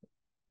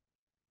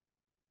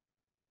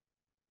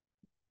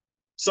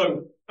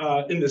 So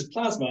in this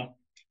plasma,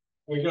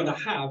 we're going to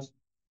have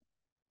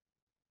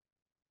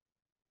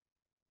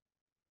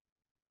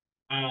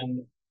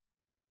an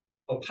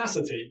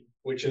opacity,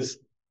 which is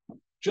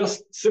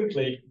just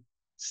simply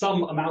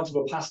some amount of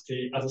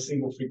opacity at a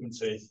single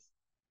frequency,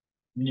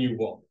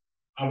 nu1.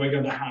 And we're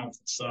going to have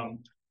some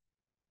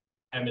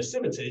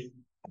emissivity,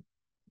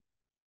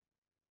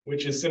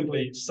 which is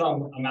simply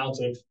some amount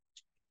of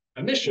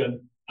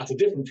emission at a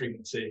different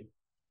frequency,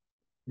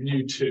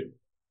 nu2,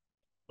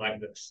 like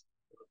this.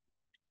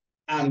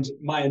 And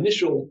my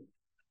initial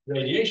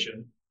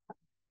radiation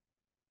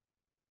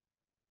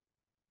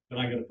that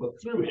I'm going to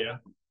put through here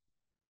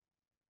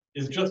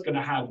is just going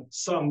to have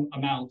some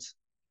amount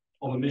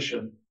of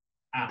emission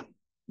at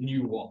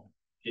nu1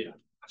 here.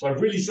 So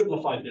I've really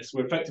simplified this.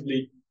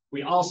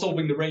 We are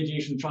solving the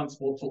radiation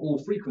transport for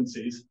all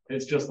frequencies.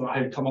 It's just that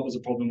I've come up with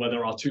a problem where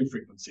there are two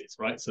frequencies,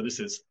 right? So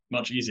this is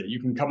much easier. You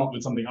can come up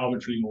with something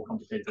arbitrarily more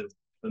complicated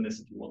than this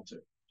if you want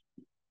to.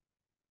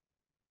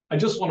 I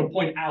just want to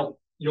point out,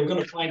 you're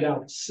going to find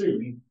out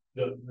soon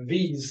that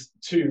these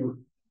two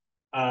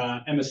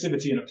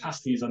emissivity and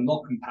opacities are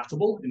not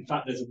compatible. In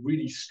fact, there's a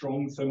really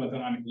strong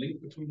thermodynamic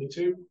link between the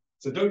two.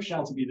 So don't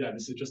shout at me there.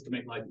 This is just to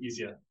make life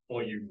easier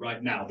for you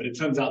right now. But it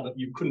turns out that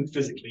you couldn't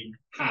physically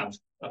have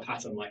a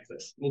pattern like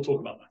this. We'll talk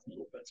about that in a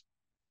little bit.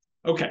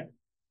 Okay,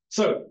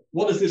 so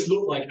what does this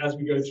look like as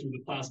we go through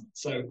the plasma?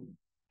 So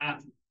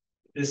at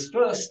this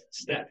first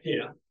step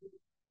here,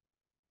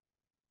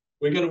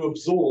 we're going to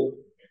absorb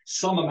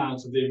some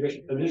amount of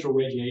the initial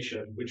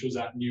radiation, which was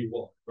at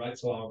nu1, right?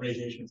 So our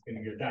radiation is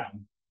going to go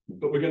down.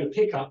 But we're going to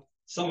pick up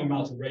some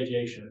amount of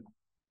radiation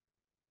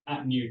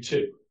at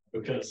nu2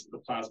 because the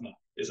plasma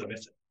is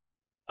emitted.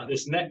 At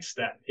this next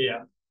step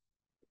here,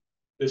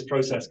 this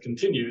process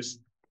continues.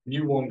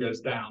 Nu1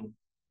 goes down,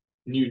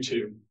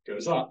 nu2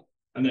 goes up.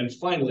 And then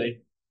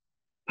finally,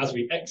 as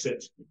we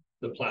exit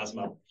the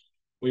plasma,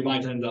 we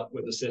might end up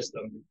with a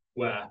system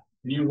where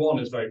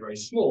nu1 is very, very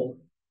small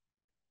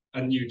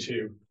and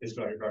nu2 is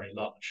very, very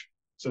large.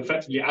 So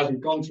effectively, as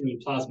we've gone through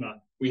the plasma,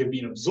 we have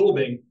been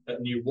absorbing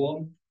at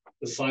nu1,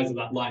 the size of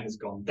that line has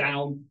gone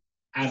down,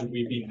 and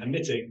we've been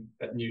emitting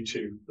at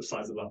nu2, the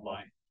size of that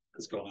line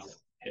has gone up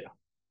here.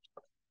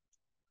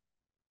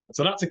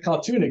 So that's a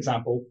cartoon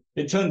example.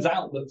 It turns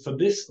out that for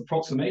this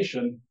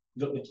approximation,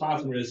 that the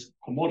plasma is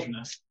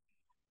homogeneous,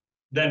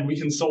 then we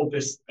can solve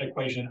this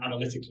equation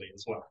analytically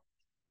as well.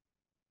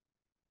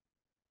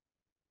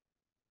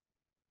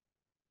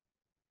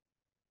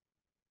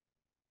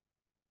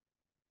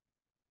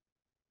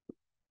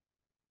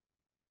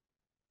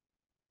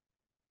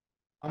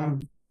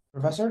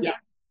 Professor? Yeah.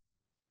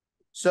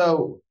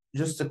 So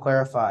just to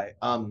clarify,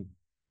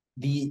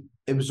 the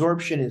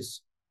absorption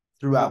is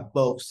throughout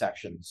both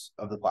sections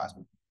of the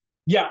plasma.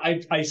 Yeah,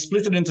 I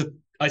split it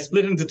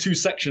into two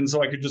sections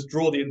so I could just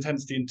draw the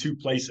intensity in two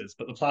places,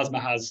 but the plasma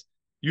has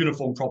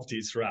uniform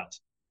properties throughout.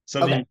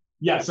 So okay.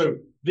 So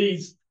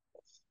this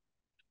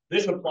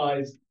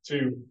applies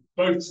to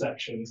both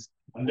sections,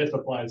 and this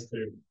applies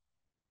to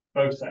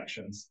both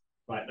sections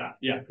like that.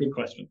 Yeah, good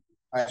question.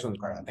 I just want to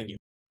clarify. Thank you.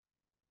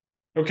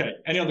 Okay,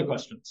 any other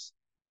questions?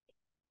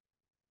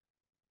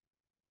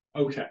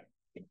 Okay.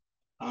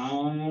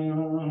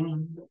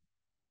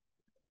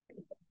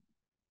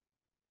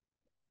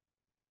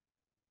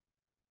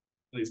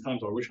 These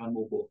times I wish I had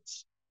more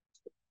boards.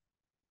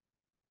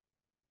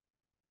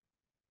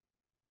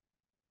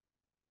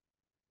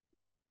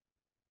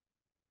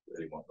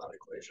 Really want that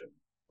equation.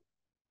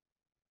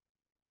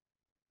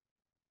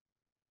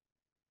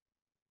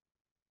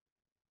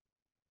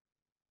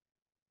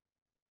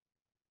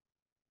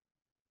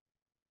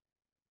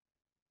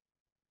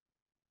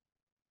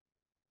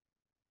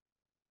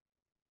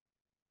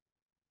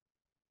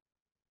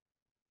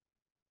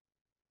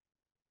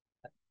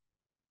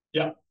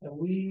 Yeah. Can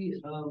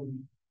we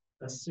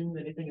assume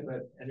anything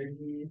about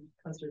energy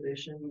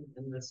conservation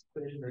in this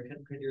equation, or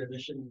could your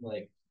emission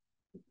like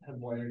have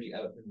more energy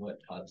out than what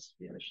caused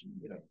the emission?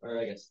 You know, or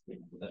I guess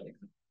that makes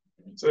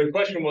sense. So the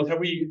question was, are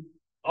we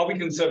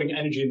conserving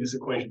energy in this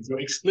equation? So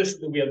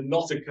explicitly, we are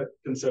not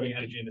conserving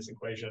energy in this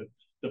equation.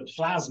 The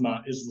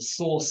plasma is the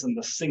source and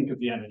the sink of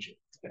the energy.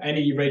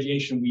 Any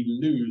radiation we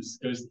lose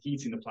goes to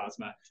heating the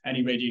plasma.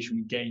 Any radiation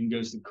we gain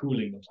goes to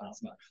cooling the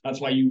plasma. That's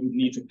why you would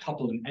need to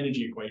couple an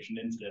energy equation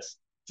into this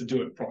to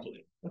do it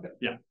properly. Okay.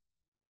 Yeah.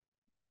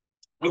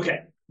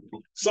 Okay.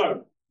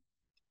 So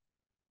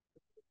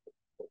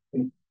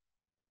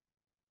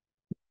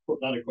put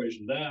that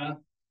equation there.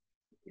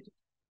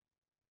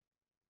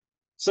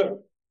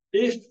 So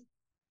if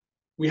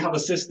we have a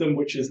system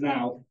which is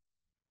now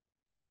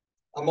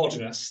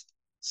homogeneous,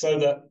 so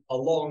that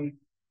along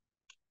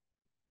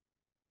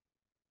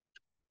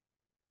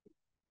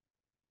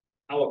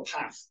our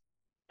path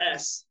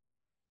S,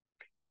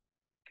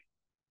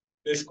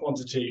 this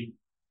quantity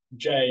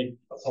J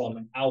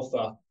upon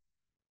alpha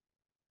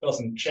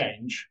doesn't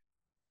change.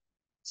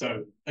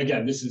 So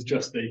again, this is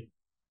just the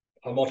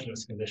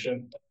homogeneous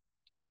condition.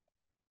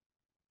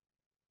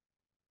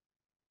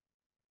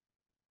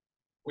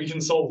 We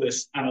can solve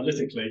this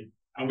analytically,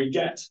 and we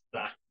get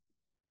that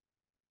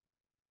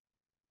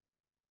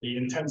the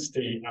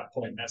intensity at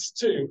point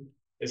S2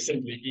 is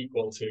simply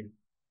equal to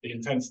the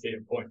intensity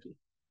at point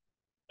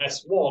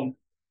S1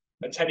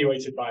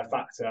 attenuated by a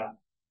factor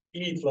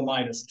e to the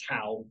minus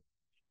tau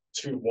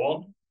to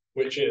 1,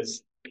 which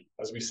is,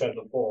 as we said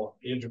before,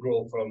 the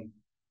integral from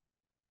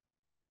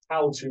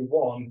tau to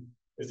 1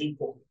 is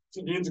equal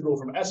to the integral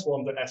from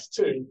S1 to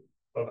S2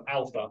 of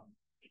alpha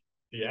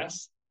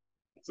ds.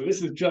 So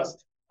this is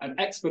just an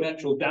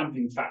exponential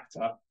damping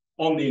factor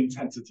on the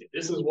intensity.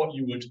 This is what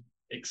you would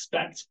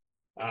expect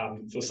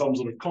for some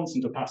sort of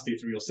constant opacity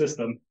through your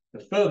system. The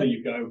further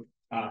you go,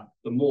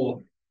 the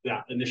more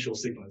that initial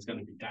signal is going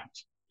to be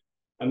damped.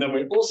 And then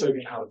we're also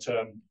going to have a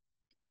term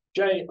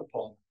j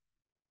upon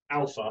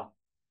alpha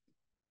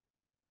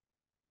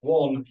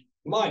 1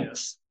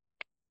 minus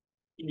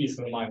e to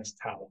the minus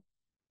tau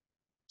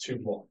to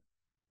 1.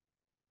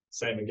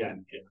 Same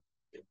again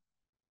here.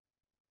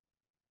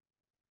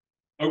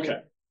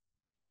 Okay.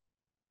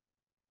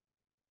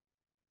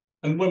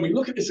 And when we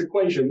look at this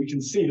equation, we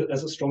can see that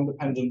there's a strong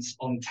dependence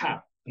on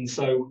tau. And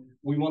so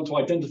we want to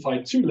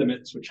identify two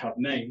limits which have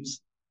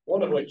names,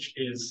 one of which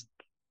is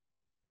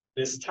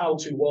this tau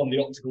to 1, the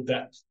optical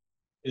depth,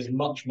 is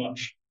much,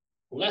 much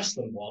less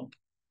than 1.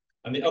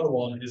 And the other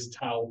one is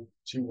tau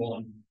to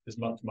 1 is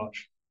much,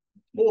 much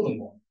more than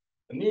 1.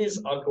 And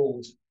these are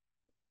called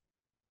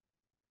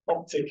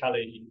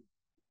optically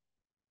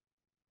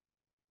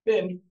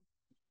thin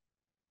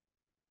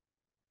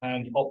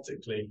and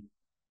optically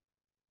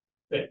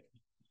thick.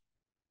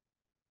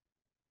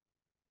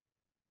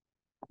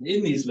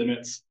 In these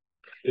limits,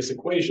 this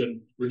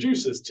equation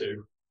reduces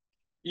to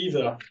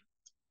either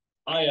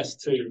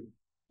IS2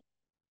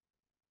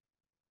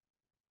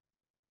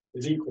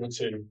 is equal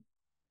to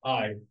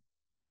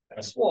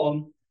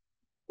IS1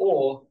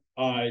 or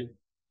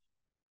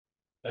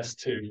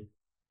IS2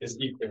 is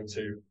equal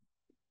to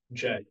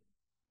J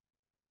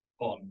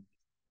on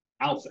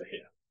alpha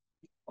here.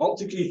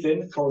 Optically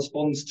thin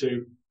corresponds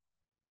to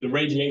the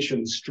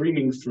radiation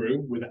streaming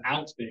through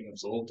without being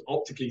absorbed.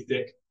 Optically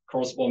thick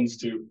corresponds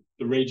to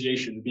the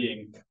radiation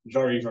being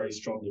very, very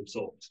strongly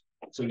absorbed.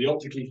 So in the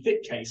optically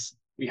thick case,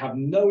 we have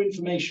no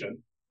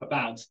information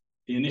about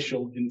the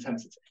initial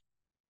intensity.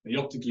 In the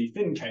optically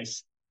thin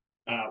case,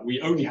 we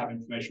only have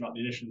information about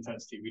the initial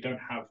intensity. We don't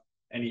have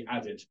any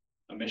added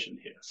emission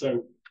here.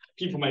 So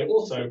people may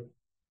also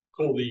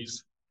call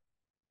these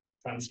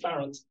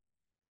transparent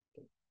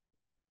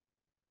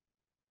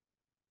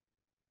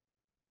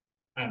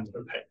and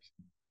opaque.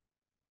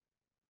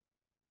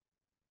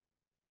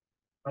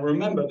 And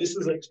remember, this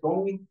is a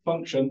strong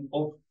function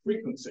of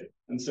frequency.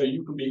 And so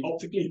you can be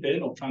optically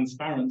thin or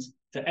transparent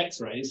to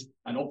X-rays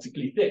and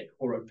optically thick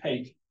or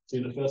opaque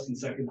to the first and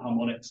second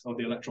harmonics of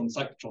the electron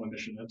cyclotron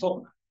emission they're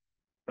talking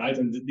about, right?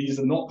 And these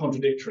are not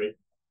contradictory.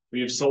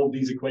 We have solved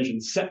these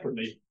equations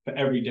separately for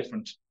every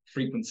different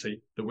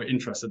frequency that we're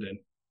interested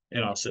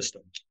in our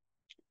system.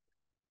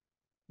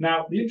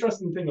 Now, the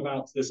interesting thing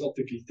about this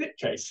optically thick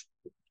case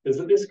is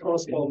that this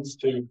corresponds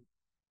to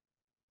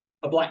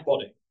a black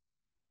body,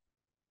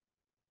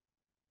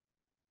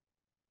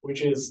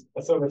 which is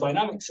a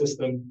thermodynamic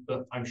system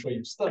that I'm sure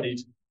you've studied,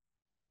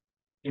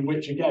 in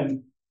which,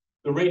 again,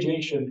 the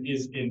radiation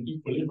is in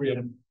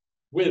equilibrium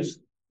with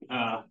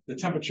the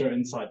temperature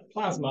inside the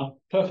plasma,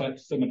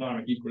 perfect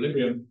thermodynamic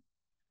equilibrium.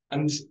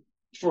 And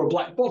for a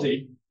black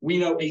body, we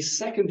know a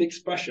second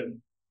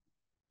expression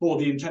for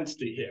the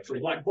intensity here. For a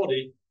black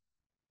body,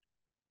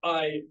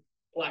 I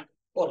black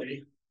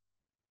body,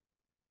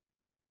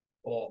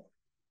 or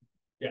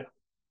yeah,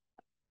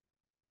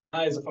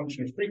 I as a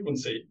function of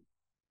frequency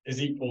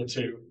is equal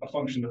to a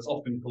function that's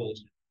often called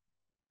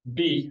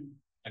B,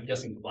 I'm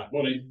guessing the black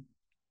body,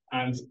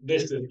 and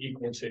this is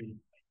equal to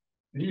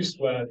mu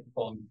squared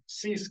upon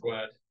c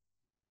squared,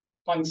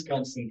 Planck's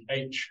constant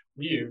h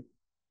mu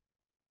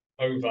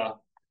over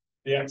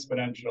the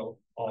exponential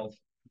of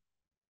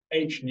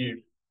h nu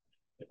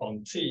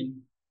upon t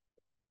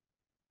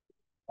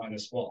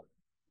minus 1.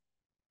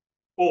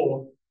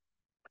 Or,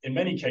 in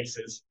many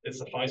cases, it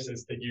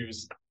suffices to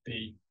use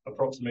the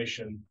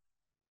approximation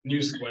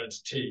nu squared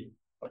t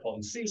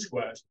upon c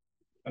squared,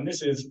 and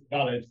this is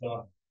valid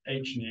for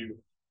h nu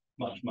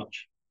much,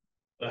 much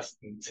less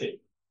than t.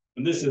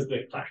 And this is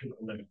the classical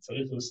limit. So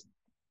this was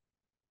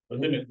the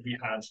limit we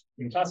had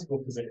in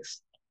classical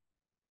physics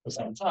for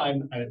some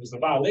time, and it was the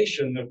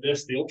violation of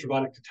this, the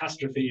ultraviolet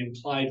catastrophe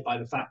implied by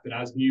the fact that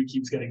as nu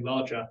keeps getting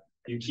larger,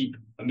 you keep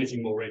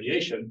emitting more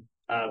radiation.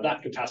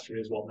 That catastrophe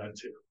is what led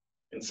to,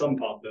 in some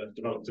part, the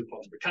development of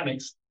quantum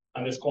mechanics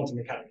and this quantum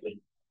mechanically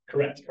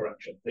correct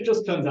correction. It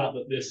just turns out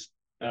that this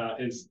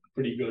is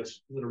pretty good.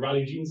 Is it a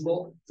Rayleigh-Jeans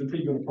law? It's a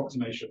pretty good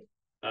approximation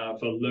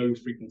for low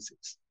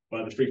frequencies,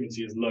 where the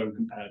frequency is low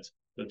compared to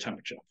the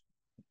temperature.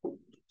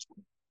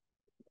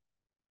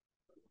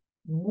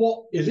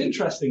 What is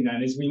interesting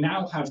then is we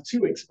now have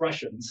two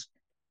expressions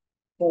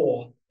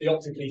for the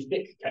optically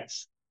thick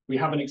case. We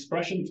have an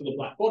expression for the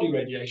black body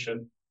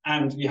radiation,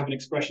 and we have an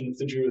expression that's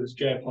to do with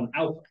J upon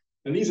alpha.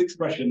 And these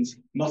expressions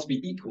must be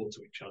equal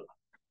to each other.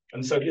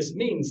 And so this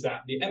means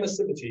that the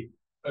emissivity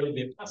over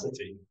the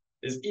opacity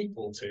is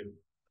equal to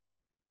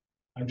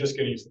I'm just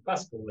going to use the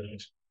classical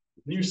limit,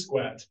 mu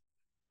squared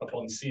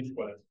upon c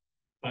squared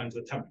times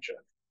the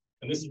temperature.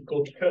 And this is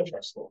called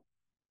Kirchhoff's law,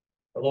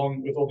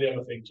 along with all the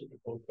other things that we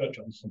call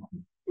Kirchhoff's law.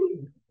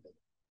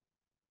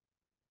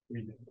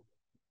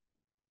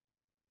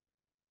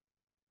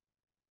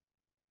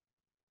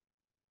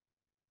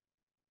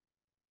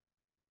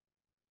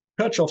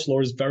 Kirchhoff's law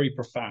is very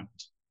profound.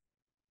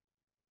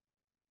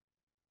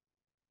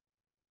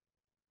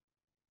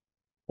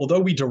 Although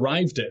we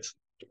derived it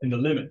in the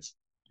limit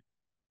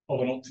of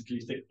an optically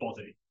thick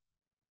body,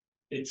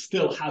 it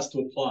still has to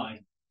apply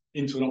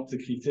into an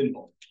optically thin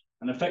body.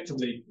 And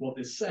effectively, what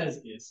this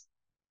says is,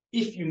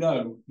 if you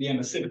know the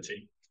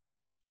emissivity,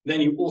 then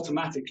you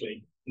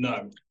automatically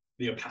know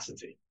the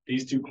opacity.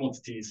 These two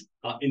quantities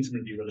are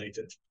intimately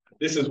related.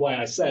 This is why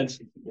I said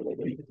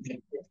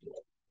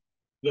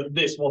that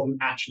this wasn't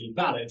actually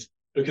valid,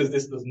 because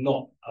this does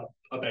not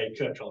obey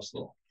Kirchhoff's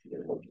law.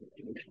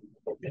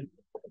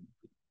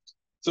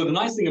 So the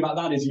nice thing about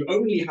that is you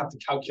only have to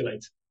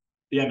calculate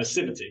the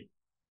emissivity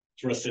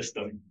for a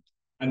system,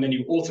 and then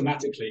you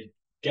automatically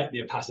get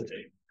the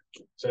opacity.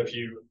 So if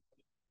you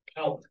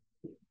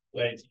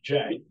calculate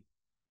J,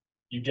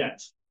 you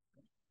get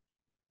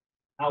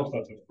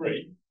alpha for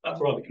free. That's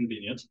rather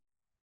convenient.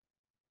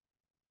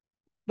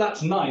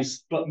 That's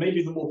nice, but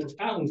maybe the more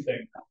profound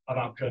thing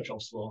about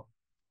Kirchhoff's law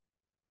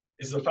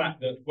is the fact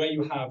that where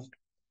you have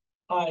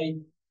high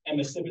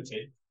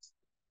emissivity,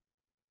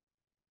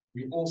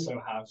 we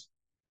also have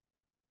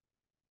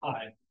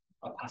high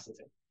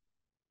opacity.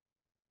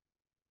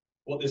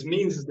 What this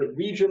means is that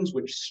regions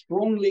which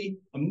strongly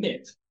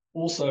emit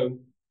also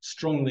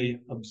strongly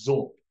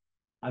absorb.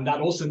 And that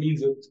also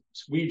means that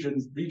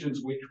regions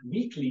which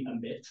weakly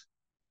emit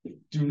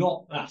do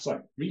not,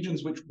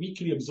 regions which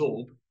weakly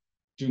absorb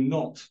do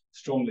not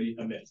strongly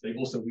emit. They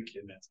also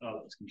weakly emit. Oh,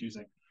 that's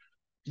confusing.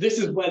 This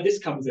is where this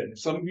comes in.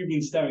 Some of you have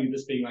been staring at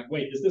this being like,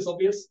 wait, is this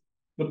obvious?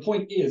 The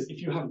point is,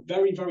 if you have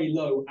very, very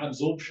low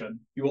absorption,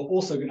 you are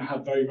also going to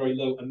have very, very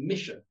low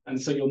emission. And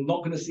so you're not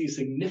going to see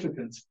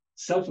significant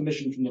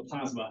self-emission from the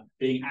plasma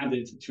being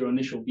added to your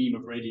initial beam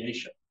of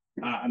radiation.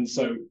 And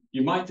so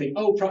you might think,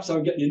 oh, perhaps I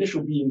would get the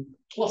initial beam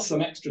plus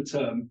some extra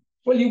term.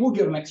 Well, you will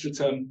get an extra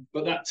term,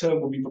 but that term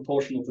will be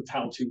proportional to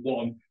tau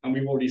 2,1. And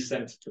we've already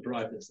said to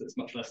derive this, that it's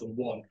much less than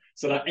 1.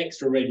 So that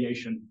extra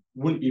radiation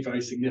wouldn't be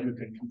very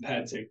significant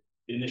compared to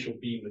the initial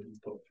beam that is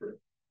put through.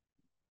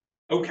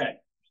 Okay,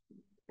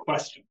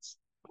 questions?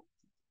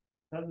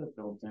 Has a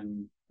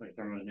built-in like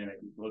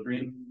thermodynamic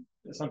equilibrium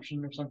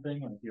assumption or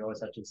something? Like you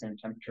always have the same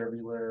temperature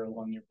everywhere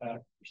along your path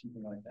or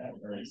something like that?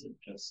 Or is it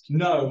just...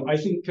 No, I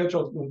think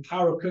the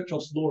power of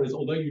Kirchhoff's law is,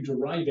 although you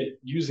derive it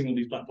using all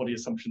these black body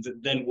assumptions,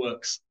 it then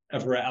works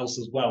everywhere else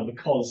as well,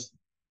 because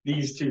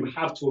these two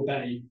have to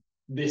obey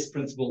this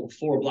principle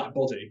for a black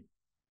body,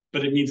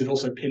 but it means it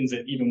also pins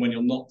it even when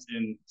you're not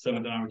in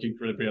thermodynamic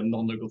equilibrium,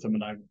 non-local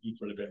thermodynamic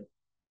equilibrium.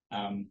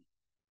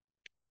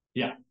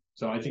 Yeah,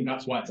 so I think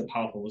that's why it's a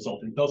powerful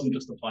result. It doesn't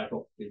just apply for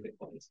optically thick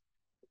bodies.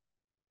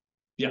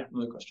 Yeah,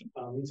 another question.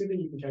 You said that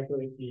you can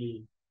calculate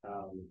the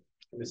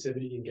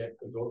emissivity and get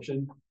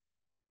absorption.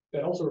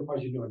 That also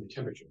requires you to know the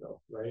temperature,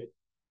 though, right?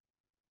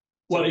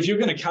 Well, if you're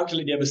going to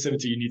calculate the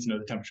emissivity, you need to know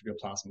the temperature of your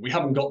plasma. We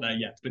haven't got there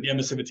yet, but the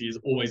emissivity is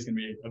always going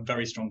to be a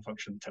very strong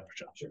function of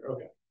temperature. Sure,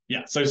 okay.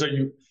 Yeah, so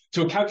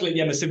to calculate the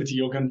emissivity,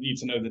 you're going to need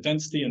to know the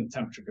density and the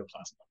temperature of your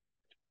plasma.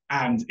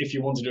 And if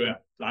you want to do it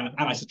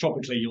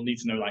anisotropically, you'll need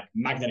to know like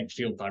magnetic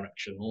field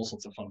direction, all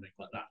sorts of fun things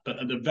like that. But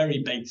at the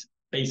very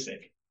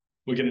basic,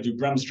 we're going to do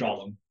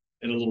Bremsstrahlung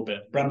in a little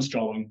bit.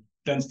 Bremsstrahlung,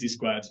 density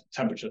squared,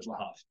 temperature to the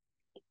half.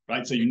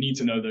 Right? So you need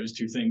to know those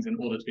two things in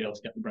order to be able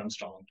to get the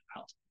Bremsstrahlung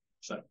out.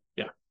 So,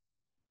 yeah.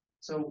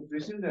 So we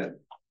assume that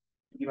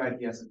E by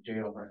ds of j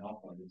over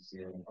alpha is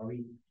 0.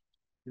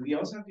 Do we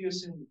also have to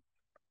assume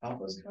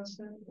alpha is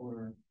constant,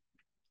 or?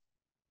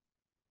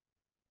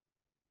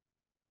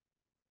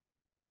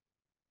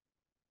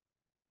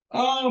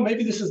 Oh,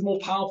 maybe this is more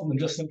powerful than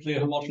just simply a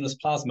homogeneous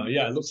plasma.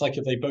 Yeah, it looks like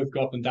if they both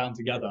go up and down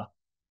together.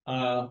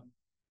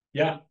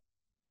 Yeah.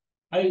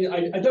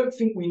 I don't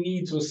think we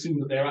need to assume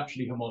that they're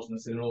actually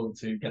homogeneous in order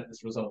to get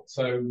this result.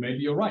 So maybe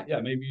you're right. Yeah,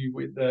 maybe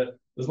with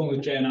as long as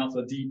J and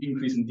alpha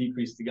increase and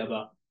decrease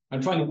together.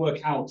 I'm trying to work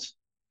out,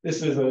 is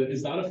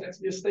that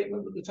effectively a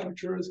statement that the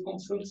temperature is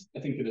constant? I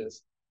think it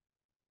is.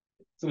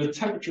 So the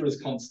temperature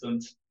is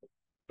constant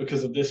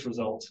because of this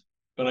result,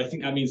 but I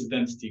think that means the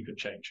density could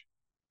change.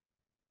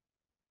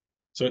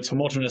 So it's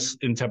homogeneous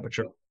in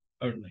temperature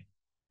only.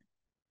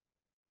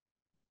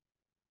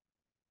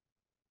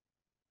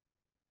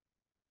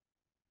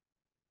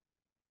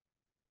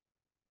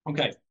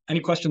 Okay, any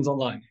questions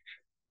online?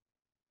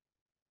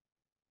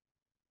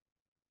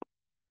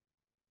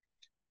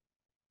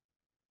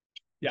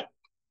 Yeah.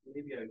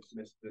 Maybe I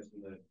missed this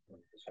in the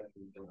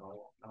discussion with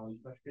Alan's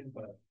question,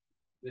 but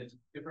this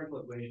differential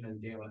equation in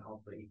J on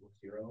alpha equals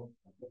 0.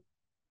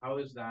 How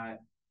is that?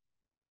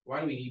 Why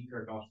do we need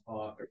Kirchhoff's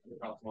law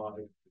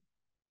to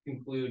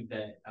conclude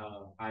that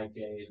ij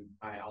and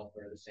I alpha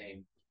are the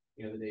same?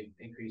 You know, that they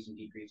increase and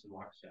decrease in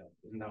lockstep.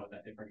 Isn't that what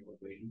that differential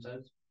equation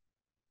says?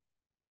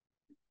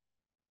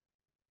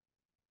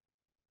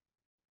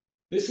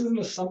 This is an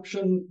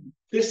assumption.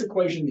 This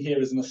equation here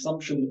is an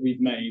assumption that we've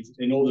made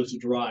in order to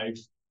derive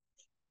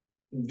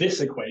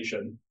this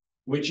equation,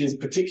 which is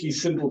particularly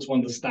simple to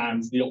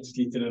understand the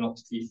octet thin and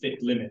octet thick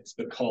limits,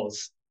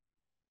 because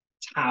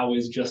tau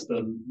is just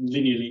a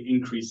linearly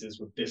increases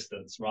with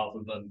distance rather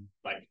than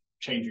like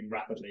changing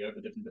rapidly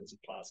over different bits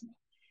of plasma.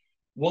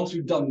 Once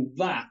we've done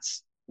that,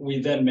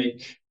 we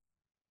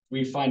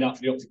find out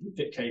for the octet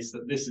thick case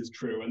that this is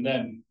true, and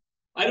then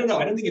I don't know.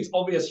 I don't think it's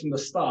obvious from the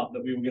start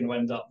that we were going to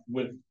end up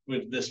with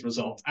this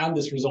result. And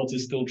this result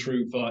is still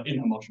true for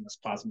inhomogeneous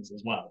plasmas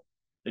as well.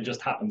 It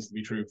just happens to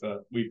be true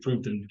for, we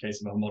proved it in the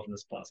case of a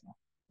homogeneous plasma.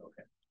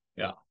 Okay.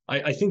 Yeah.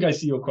 I think I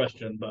see your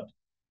question, but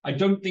I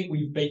don't think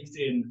we've baked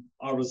in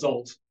our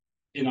result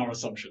in our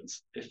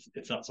assumptions, if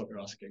that's what you're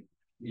asking.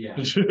 Yeah.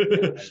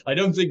 I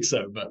don't think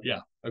so, but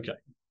yeah. Okay.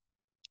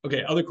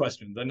 Okay. Other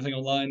questions? Anything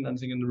online?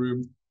 Anything in the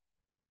room?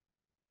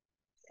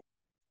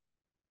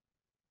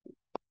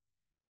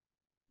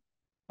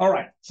 All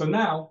right, so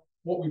now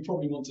what we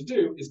probably want to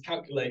do is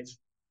calculate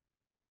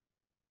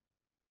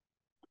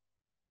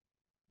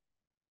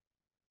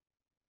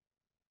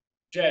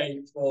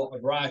J for a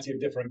variety of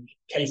different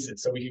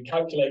cases. So we can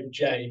calculate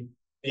J,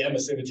 the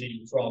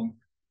emissivity from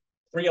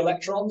free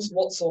electrons.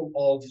 What sort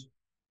of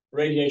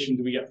radiation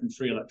do we get from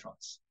free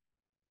electrons?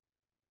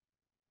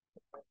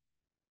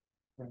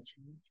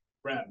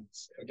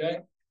 Rams, okay?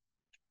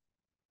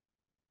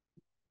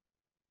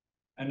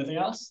 Anything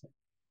else?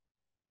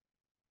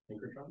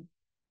 Synchrotron?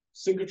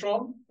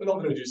 Synchrotron? We're not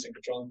going to do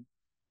synchrotron.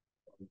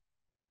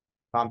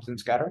 Thompson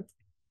scattering?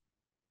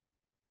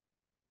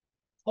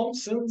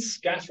 Thomson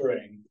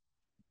scattering.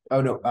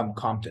 Oh no,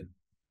 Compton.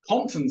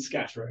 Compton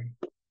scattering.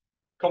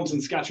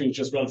 Compton scattering is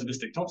just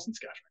relativistic Thomson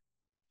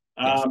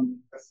scattering.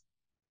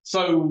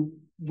 So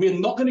we're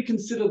not going to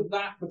consider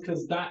that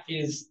because that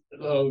is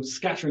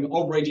scattering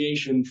of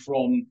radiation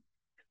from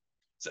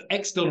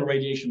external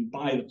radiation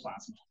by the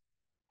plasma.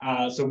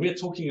 So we're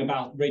talking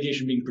about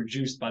radiation being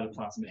produced by the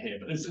plasma here,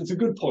 but it's a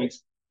good point.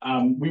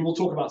 We will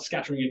talk about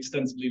scattering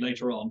extensively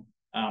later on,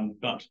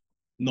 but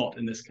not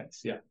in this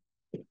case. Yeah.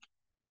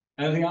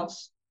 Anything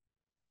else?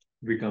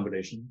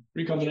 Recombination.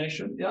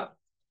 Recombination, yeah.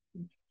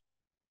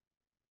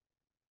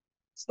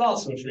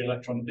 Starts with a free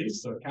electron at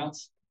least, so it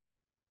counts.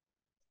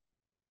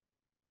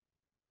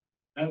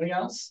 Anything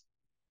else?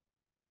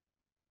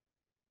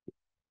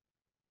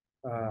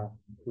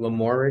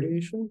 Lamore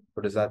radiation?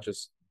 Or does that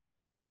just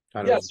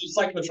kind Yeah, of...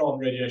 so cyclotron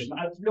radiation.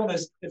 And to be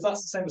honest, if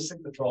that's the same as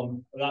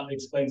synchrotron, that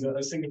explains it.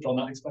 Synchrotron,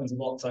 that explains a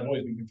lot. So I've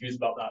always been confused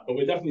about that. But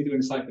we're definitely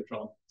doing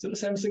cyclotron. Is it the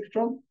same as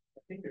synchrotron?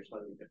 I think they're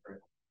slightly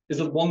different. Is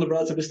it one the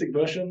relativistic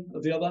version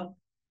of the other?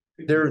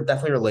 They're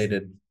definitely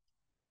related.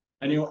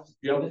 And you have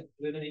Do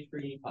we have any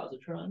free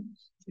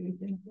positrons? Do you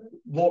think?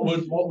 what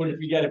would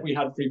we get if we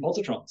had free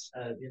positrons?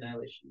 The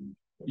annihilation.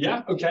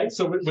 Yeah, okay.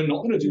 So we're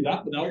not going to do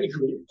that, but that would be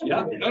cool.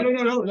 Yeah.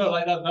 No.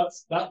 Like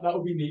that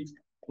would be neat.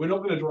 We're not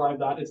going to derive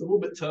that. It's a little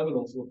bit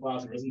terminal to a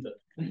plasma, isn't it?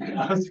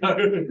 So,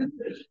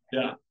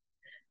 yeah.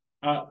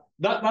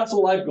 That's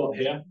all I've got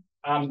here.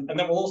 And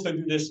then we'll also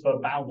do this for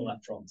bound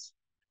electrons.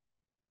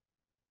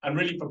 And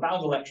really, for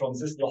bound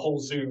electrons, this is the whole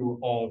zoo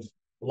of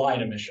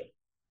line emission.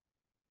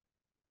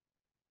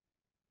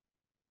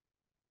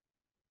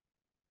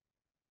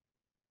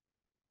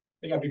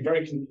 I think I'd be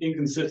very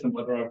inconsistent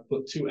whether I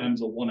put 2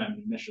 M's or 1 M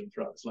in emission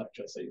throughout this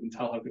lecture, so you can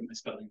tell how good my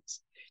spelling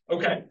is.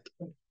 Okay.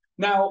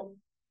 Now,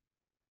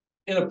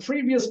 in a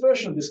previous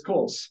version of this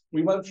course,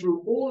 we went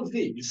through all of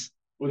these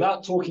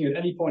without talking at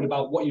any point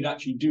about what you'd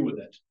actually do with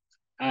it.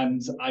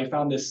 And I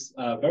found this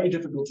very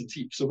difficult to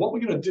teach. So what we're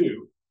going to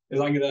do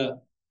is I'm going to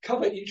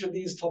cover each of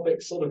these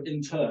topics sort of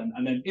in turn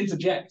and then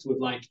interject with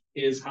like,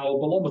 here's how a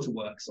bolometer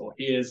works, or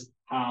here's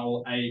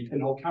how a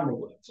pinhole camera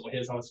works, or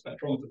here's how a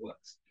spectrometer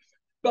works.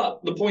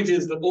 But the point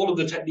is that all of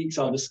the techniques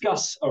I'll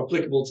discuss are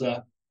applicable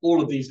to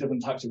all of these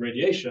different types of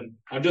radiation.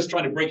 I'm just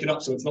trying to break it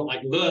up so it's not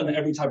like learn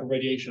every type of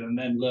radiation and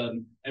then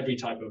learn every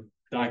type of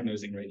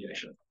diagnosing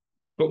radiation.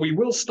 But we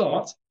will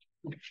start,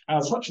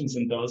 as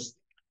Hutchinson does,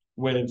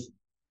 with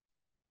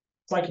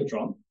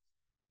cyclotron.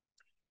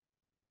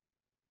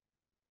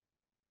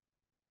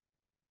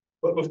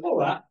 But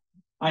before that,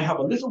 I have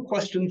a little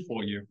question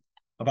for you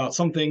about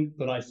something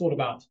that I thought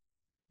about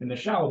in the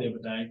shower the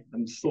other day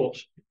and thought,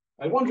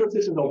 I wonder if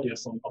this is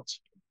obvious or not.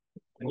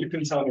 And you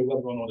can tell me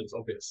whether or not it's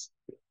obvious.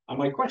 And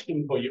my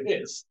question for you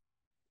is,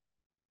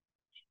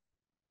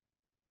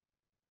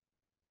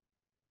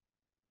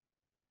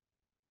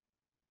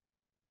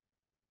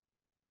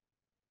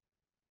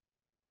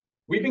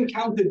 we've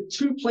encountered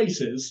 2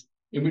 places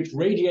in which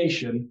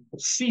radiation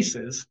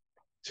ceases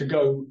to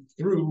go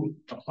through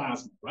a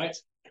plasma, right?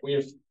 We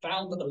have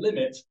found a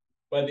limit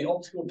where the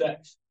optical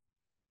depth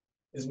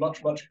is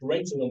much, much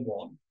greater than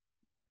 1.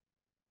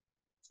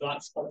 So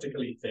that's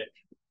optically thick.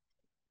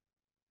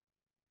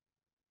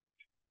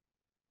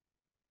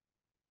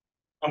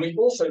 And we've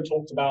also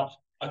talked about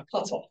a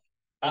cutoff.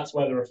 That's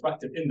where the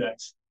refractive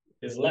index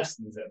is less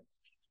than 0.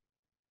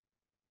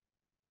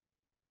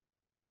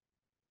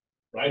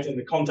 Right? In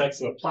the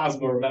context of a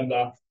plasma,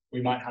 remember,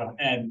 we might have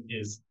n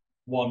is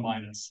 1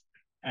 minus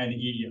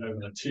NE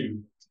over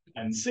 2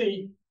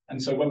 NC.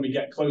 And so when we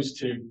get close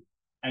to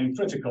N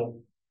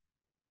critical,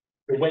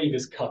 the wave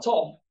is cut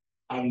off,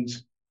 and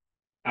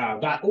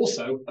that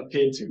also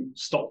appeared to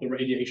stop the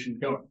radiation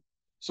going.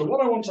 So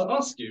what I want to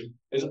ask you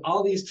is,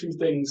 are these two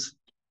things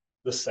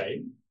the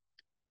same?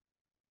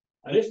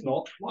 And if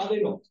not, why are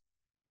they not?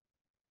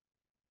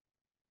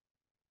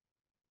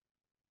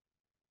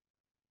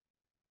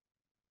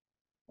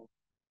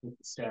 With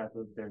the staff,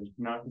 they're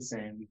not the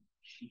same.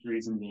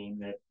 Reason being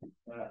that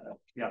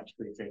the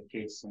optically thick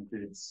case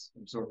includes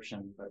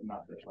absorption but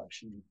not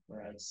reflection,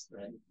 whereas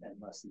the n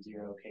less than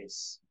 0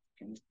 case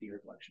can be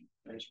reflection.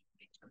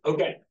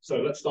 Okay, so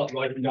let's start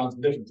writing down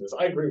some differences.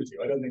 I agree with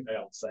you. I don't think they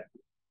are the same.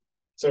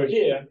 So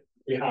here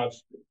we have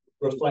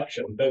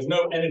reflection. There's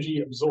no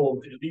energy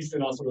absorbed, at least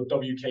in our sort of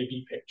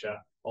WKB picture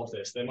of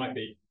this. There might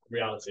be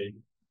reality.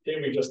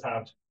 Here we just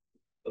have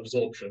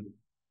absorption.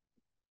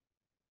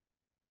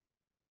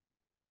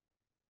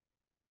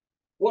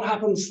 What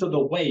happens to the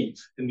wave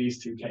in these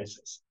two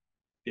cases?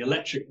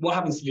 What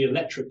happens to the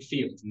electric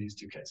field in these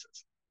two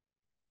cases?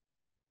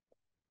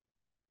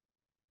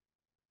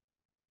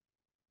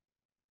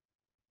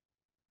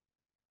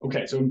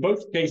 Okay, so in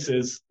both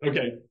cases,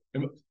 okay,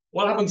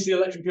 what happens to the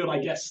electric field? I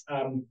guess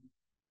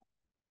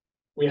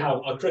we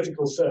have a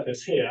critical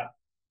surface here.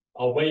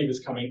 Our wave is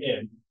coming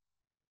in.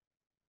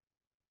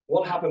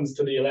 What happens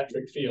to the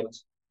electric field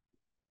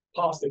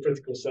past the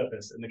critical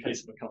surface in the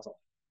case of a cutoff?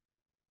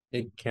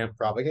 It can't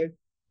propagate.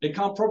 It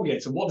can't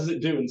propagate. So what does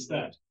it do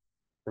instead?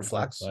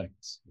 Reflects.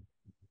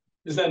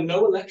 Is there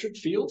no electric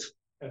field?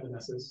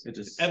 Evanesces. It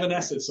just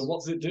Evanesces. So what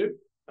does it do?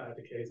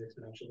 Decays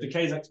exponentially.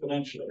 Decays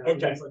exponentially. Yeah,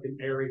 Okay. it's like an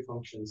airy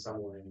function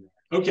somewhere in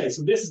there. Okay.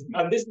 So this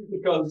is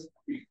because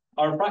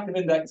our refractive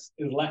index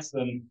is less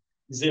than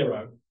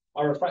 0.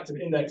 Our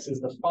refractive index is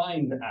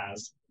defined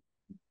as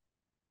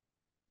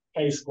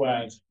k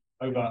squared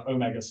over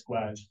omega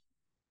squared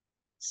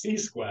c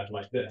squared,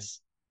 like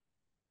this.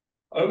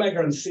 Omega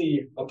and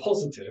c are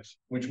positive,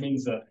 which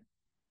means that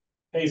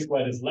k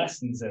squared is less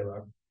than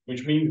 0,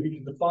 which means we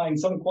can define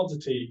some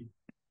quantity,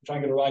 which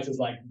I'm going to write as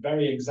like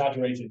very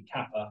exaggerated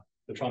kappa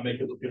to try and make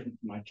it look different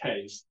from my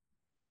k's,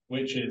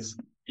 which is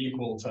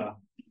equal to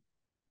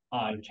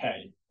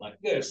ik,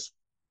 like this.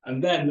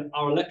 And then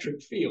our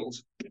electric field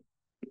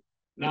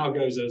now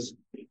goes as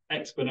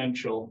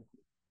exponential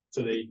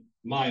to the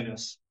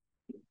minus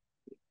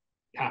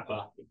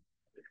kappa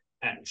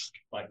x,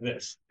 like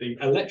this. The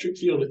electric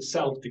field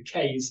itself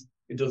decays,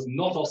 it does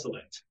not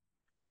oscillate.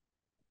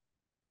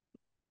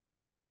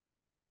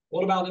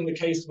 What about in the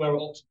case where we're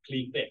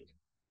optically thick?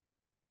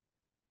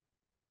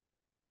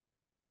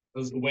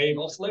 Does the wave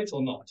oscillate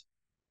or not?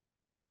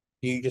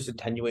 Do you just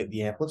attenuate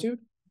the amplitude?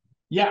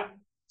 Yeah.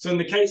 So in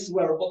the case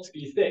where we're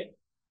optically thick,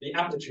 the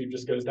amplitude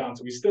just goes down.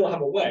 So we still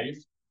have a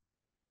wave,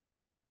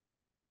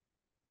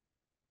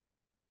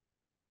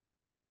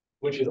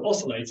 which is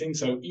oscillating.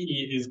 So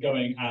E is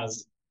going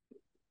as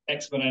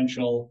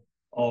exponential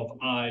of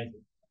I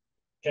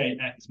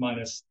kx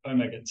minus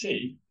omega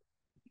t.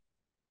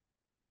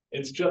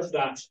 It's just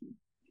that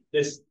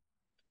this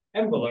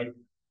envelope,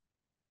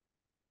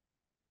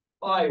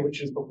 I,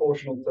 which is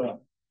proportional to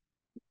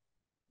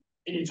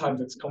E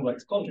times its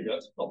complex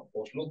conjugate, not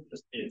proportional,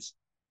 just is,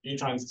 E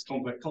times its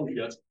complex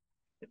conjugate,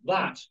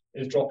 that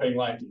is dropping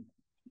like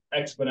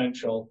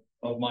exponential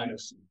of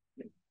minus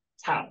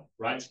tau,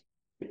 right?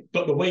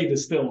 But the wave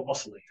is still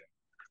oscillating.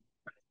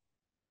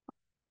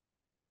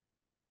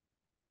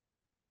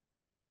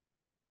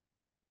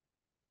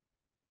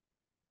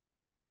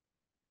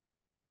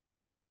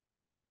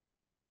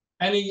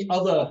 Any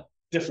other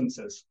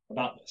differences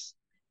about this?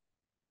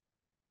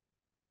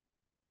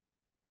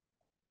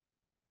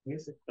 I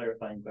guess a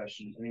clarifying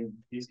question. I mean,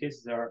 these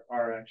cases are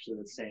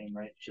actually the same,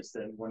 right? It's just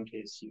that in one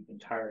case you've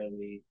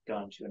entirely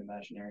gone to an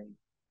imaginary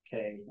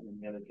k, and in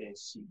the other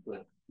case you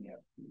would,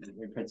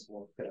 in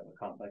principle, could have a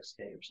complex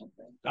k or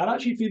something. That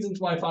actually feeds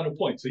into my final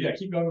point. So yeah,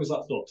 keep going with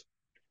that thought.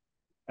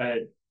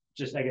 I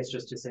guess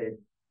just to say,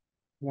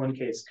 one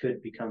case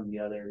could become the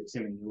other,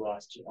 assuming you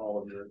lost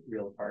all of your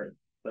real part,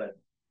 but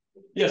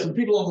yeah, so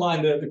people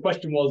online, the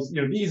question was,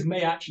 these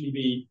may actually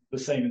be the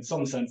same in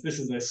some sense. This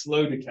is a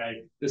slow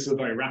decay. This is a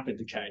very rapid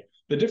decay.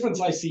 The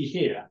difference I see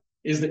here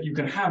is that you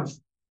can have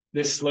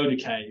this slow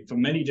decay for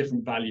many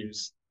different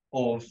values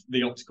of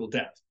the optical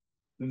depth.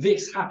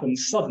 This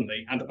happens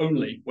suddenly and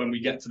only when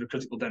we get to the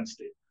critical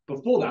density.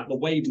 Before that, the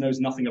wave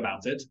knows nothing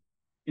about it.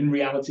 In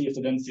reality, if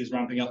the density is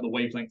ramping up, the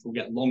wavelength will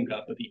get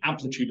longer, but the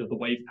amplitude of the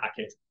wave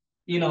packet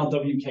in our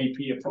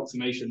WKP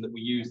approximation that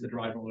we use, the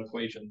derivative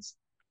equations,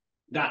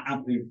 that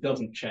amplitude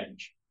doesn't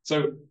change.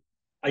 So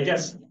I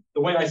guess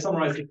the way I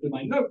summarize it in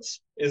my notes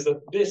is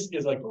that this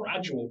is a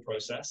gradual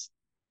process,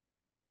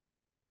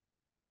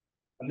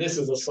 and this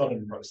is a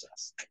sudden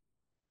process.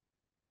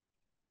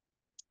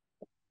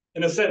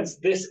 In a sense,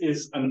 this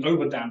is an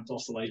overdamped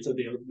oscillator.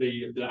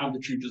 The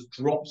amplitude just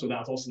drops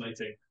without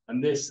oscillating,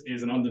 and this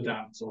is an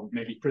underdamped or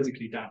maybe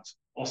critically damped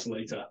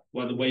oscillator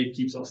where the wave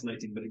keeps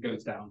oscillating, but it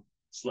goes down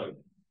slowly.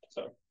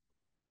 So,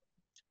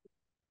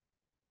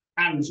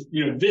 And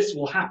this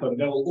will happen.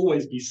 There will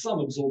always be some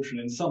absorption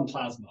in some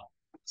plasma.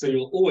 So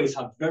you'll always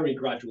have very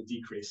gradual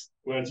decrease,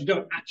 whereas you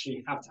don't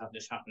actually have to have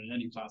this happen in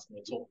any plasma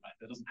at all, right?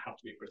 There doesn't have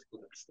to be a critical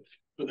density,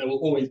 but there will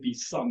always be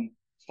some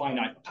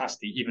finite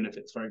opacity, even if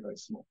it's very, very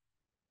small.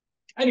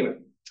 Anyway,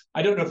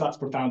 I don't know if that's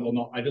profound or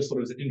not. I just thought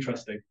it was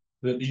interesting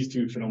that these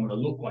two phenomena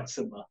look quite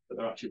similar, but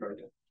they're actually very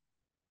different.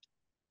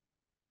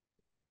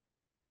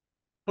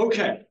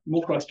 Okay,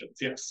 more questions,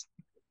 yes.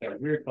 Yeah,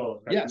 weird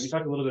follow-up question. Yes. We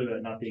talked a little bit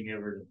about not being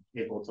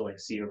able to like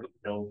see over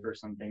the hill for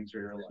some things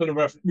or Sort of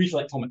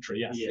reflectometry,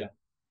 yes. Yeah.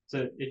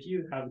 So if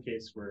you have a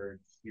case where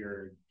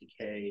your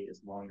decay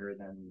is longer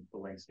than the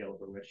length scale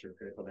over which your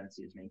critical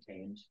density is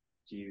maintained,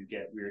 do you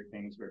get weird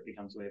things where it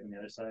becomes wave on the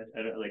other side?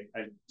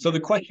 So the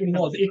question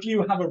was, if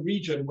you have a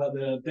region where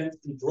the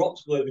density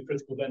drops below the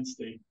critical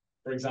density,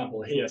 for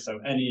example, here, so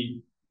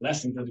any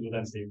less than critical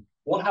density,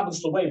 what happens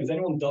to the wave? Has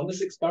anyone done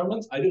this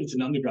experiment? I did it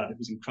in undergrad. It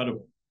was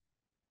incredible.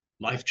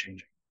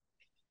 Life-changing.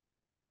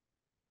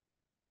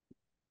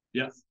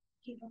 Yes.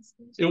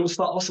 It will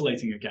start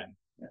oscillating again.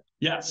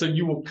 Yeah, so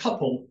you will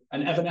couple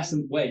an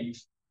evanescent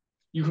wave.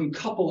 You can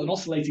couple an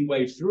oscillating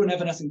wave through an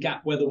evanescent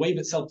gap where the wave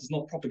itself does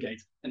not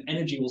propagate, and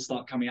energy will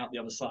start coming out the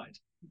other side.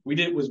 We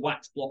did it with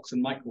wax blocks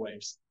and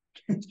microwaves.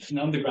 An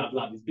undergrad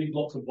lab, these big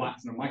blocks of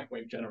wax and a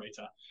microwave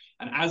generator.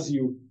 And as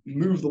you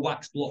move the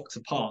wax blocks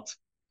apart,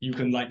 you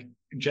can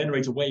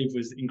generate a wave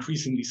with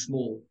increasingly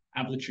small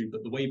amplitude,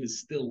 but the wave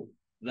is still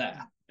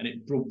there, and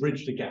it will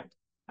bridge the gap.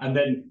 And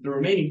then the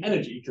remaining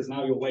energy, because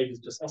now your wave is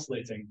just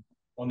oscillating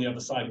on the other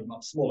side but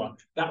much smaller,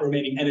 that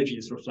remaining energy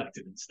is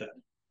reflected instead.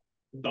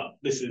 But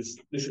this is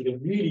a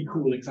really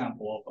cool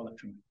example of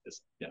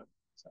electromagnetism. Yeah.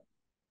 So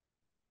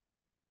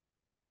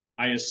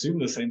I assume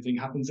the same thing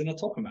happens in a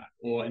tokamak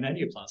or in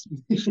any plasma.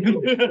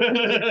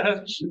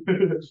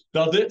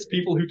 Does it?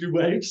 People who do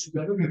waves?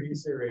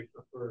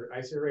 For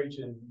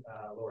ICRH and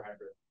lower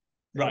hybrid.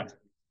 Right.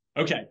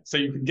 Okay, so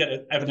you can get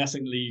it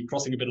evanescently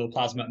crossing a bit of the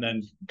plasma and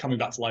then coming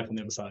back to life on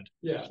the other side.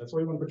 Yeah, that's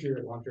why you want to put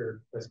your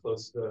launcher as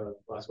close to the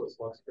plasma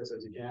flux as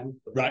you can.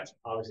 But right.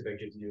 Obviously, that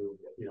gives you,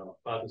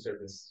 plasma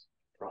surface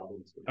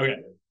problems.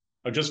 Okay.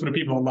 Just for the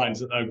people online,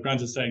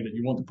 Grant is saying that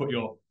you want to put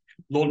your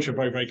launcher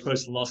very, very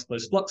close to the last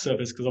close flux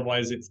surface because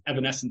otherwise it's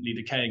evanescently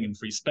decaying in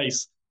free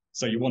space.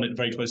 So you want it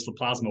very close to the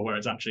plasma where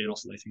it's actually an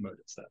oscillating mode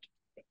instead.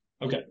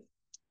 Okay.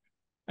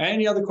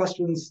 Any other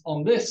questions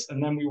on this?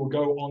 And then we will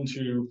go on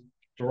to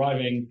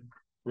deriving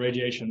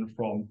radiation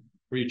from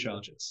free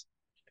charges.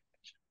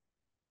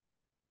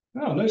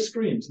 Oh, no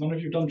screams. None of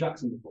you have done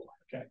Jackson before.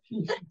 Okay.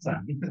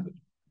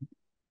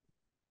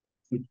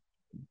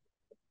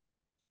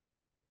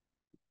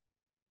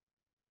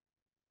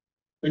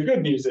 The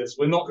good news is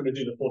we're not going to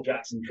do the full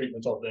Jackson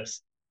treatment of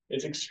this.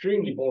 It's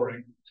extremely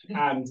boring,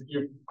 and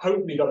you've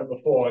hopefully done it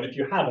before. And if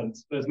you haven't,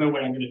 there's no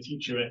way I'm going to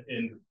teach you it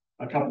in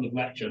a couple of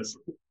lectures.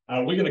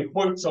 We're going to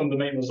quote some of the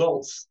main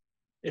results.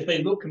 If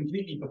they look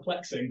completely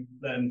perplexing,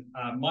 then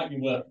might be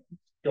worth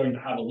going to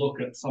have a look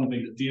at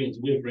something that deals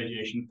with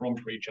radiation from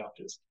free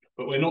charges.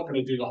 But we're not going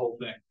to do the whole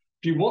thing.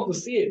 If you want to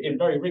see it in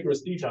very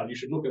rigorous detail, you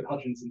should look at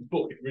Hutchinson's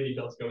book. It really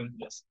does go into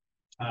this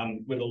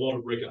with a lot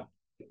of rigor.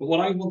 But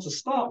what I want to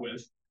start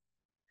with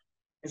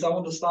is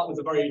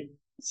a very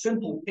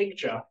simple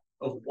picture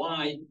of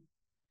why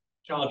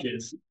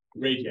charges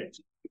radiate.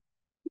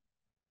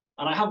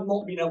 And I have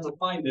not been able to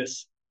find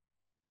this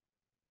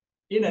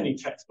in any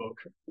textbook,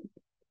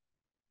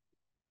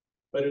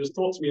 but it was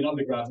taught to me in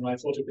undergrad, and I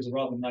thought it was a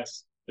rather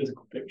nice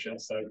physical picture.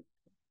 So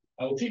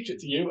I will teach it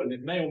to you, and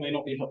it may or may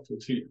not be helpful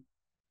to you.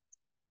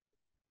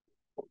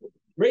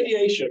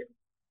 Radiation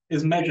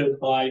is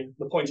measured by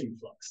the Poynting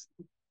flux.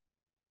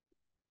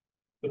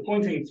 The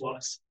Poynting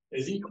flux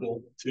is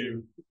equal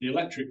to the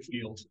electric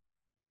field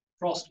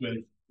crossed with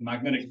the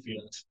magnetic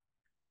field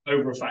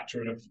over a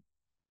factor of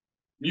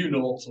mu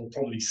naught, or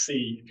probably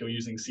C if you're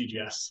using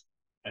CGS.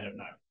 I don't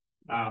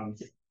know.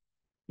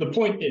 The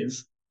point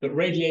is that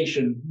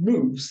radiation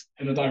moves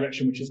in a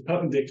direction which is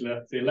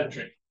perpendicular to the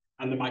electric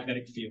and the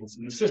magnetic fields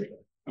in the system.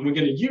 And we're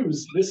going to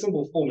use this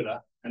simple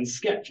formula and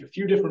sketch a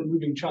few different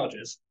moving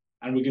charges,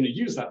 and we're going to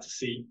use that to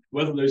see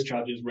whether those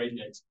charges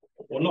radiate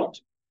or not.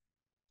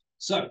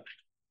 So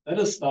let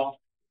us start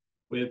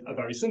with a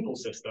very simple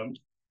system,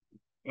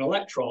 an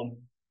electron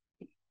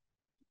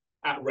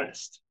at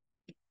rest.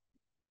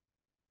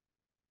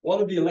 What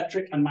are the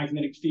electric and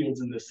magnetic fields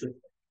in this system?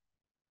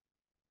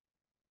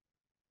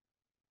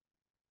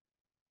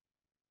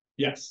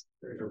 Yes.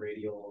 There's a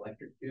radial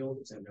electric field,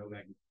 it's a no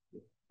magnetic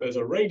field. There's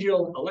a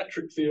radial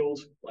electric field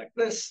like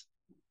this.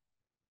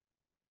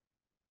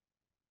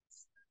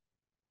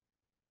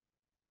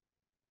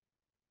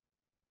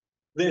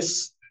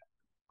 This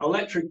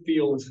electric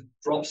field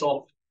drops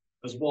off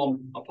as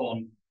 1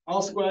 upon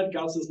r squared,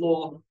 Gauss's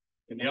law,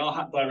 in the r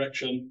hat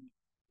direction.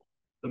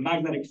 The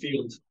magnetic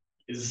field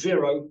is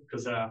 0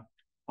 because there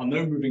are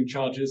no moving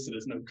charges, so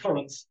there's no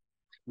currents.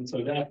 And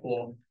so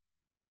therefore,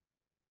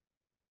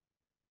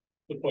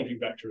 the Poynting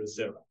vector is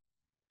 0.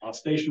 Our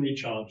stationary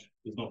charge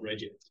does not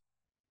radiate.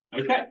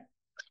 Okay,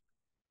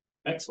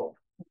 next one.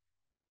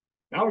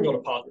 Now we've got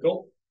a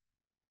particle.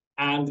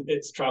 and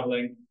it's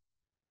traveling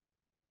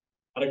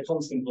at a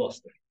constant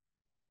velocity.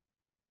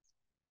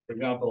 For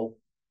example,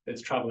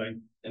 it's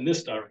traveling in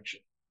this direction.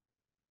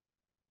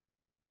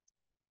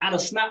 At a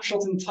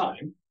snapshot in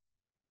time,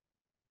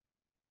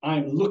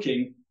 I'm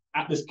looking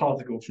at this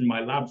particle through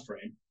my lab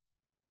frame.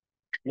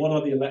 What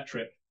are the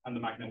electric and the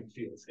magnetic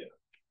fields here?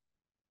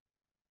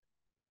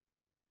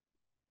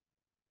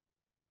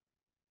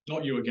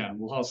 Not you again,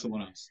 we'll have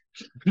someone else.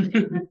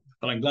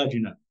 But I'm glad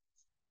you know.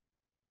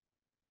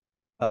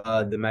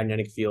 The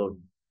magnetic field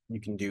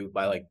you can do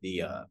by like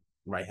the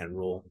right-hand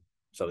rule.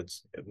 So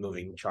it's a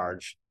moving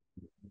charge.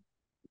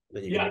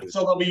 Yeah,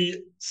 so there'll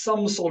be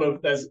some sort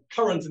of, there's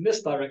current in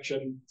this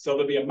direction, so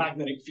there'll be a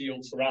magnetic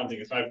field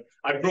surrounding it.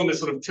 I've drawn this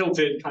sort of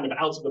tilted kind of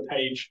out of the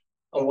page,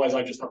 otherwise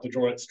I just have to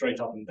draw it straight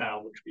up and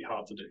down, which would be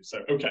hard to do. So,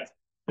 okay,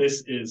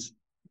 this is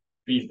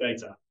B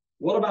theta.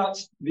 What about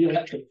the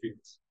electric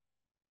fields?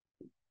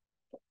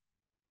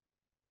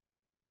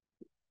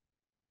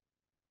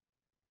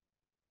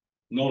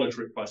 Not a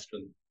trick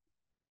question.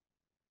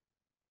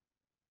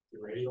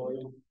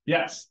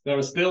 Yes, there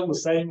are still the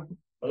same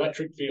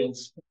electric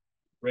fields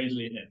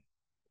radially in.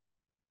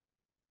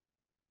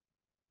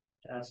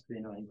 To ask the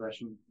annoying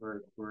question,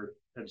 we're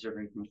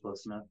observing from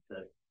close enough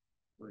that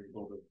we're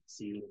able to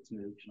see that it's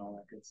moved and all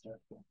that good stuff.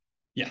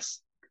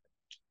 Yes.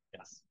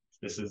 Yes.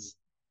 This is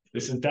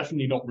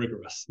definitely not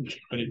rigorous,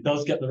 but it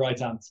does get the right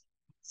answer.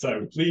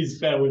 So please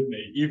bear with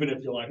me, even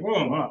if you're like,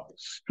 oh, wow.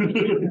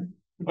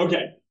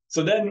 Okay,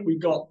 so then we've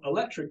got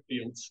electric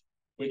fields,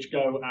 which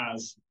go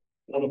as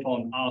 1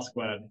 upon r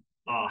squared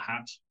r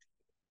hat.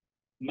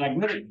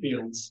 Magnetic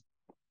fields,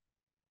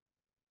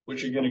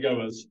 which are going to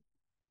go as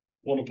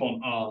 1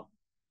 upon r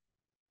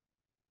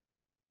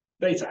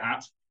theta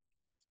hat.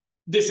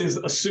 This is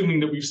assuming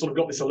that we've sort of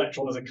got this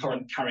electron as a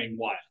current carrying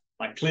wire.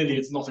 Like clearly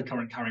it's not a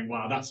current carrying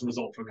wire, that's the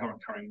result for a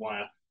current carrying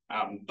wire.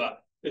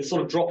 But it's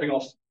sort of dropping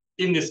off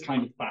in this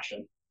kind of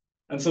fashion.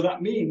 And so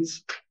that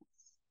means,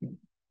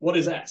 what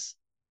is S?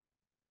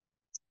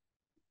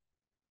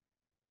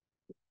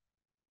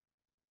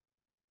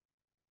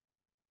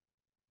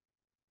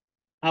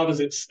 How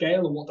does it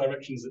scale and what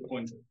direction is it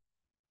pointing?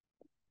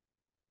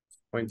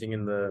 Pointing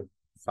in the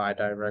phi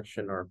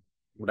direction or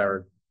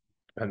whatever,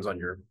 depends on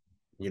your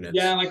units.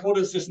 Yeah, my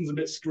coordinate system's a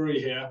bit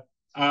screwy here.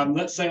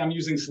 Let's say I'm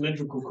using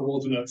cylindrical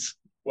coordinates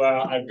where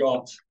I've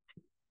got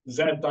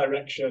Z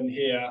direction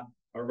here,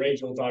 a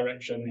radial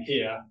direction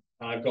here,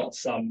 and I've got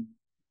some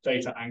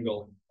theta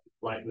angle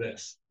like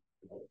this.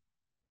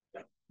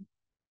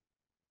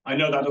 I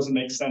know that doesn't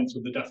make sense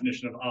with the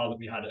definition of R that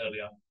we had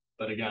earlier,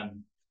 but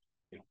again,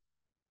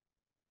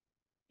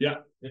 yeah.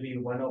 It'd be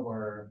 1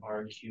 over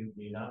r cubed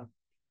mu naught.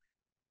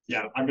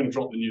 Yeah, I'm going to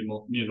drop the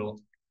mu naught,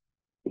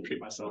 treat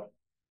myself.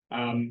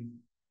 And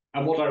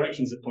what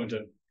direction is it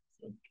pointing?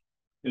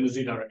 In the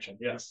Z direction,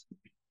 yes.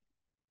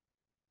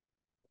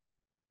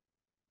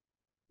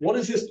 What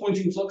is this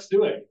pointing flux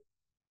doing?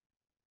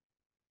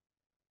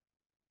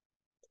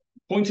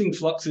 Pointing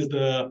flux is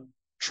the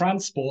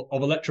transport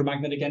of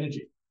electromagnetic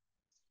energy.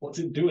 What's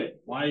it doing?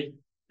 Why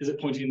is it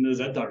pointing in the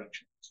Z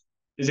direction?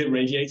 Is it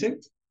radiating?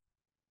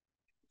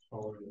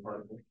 Following the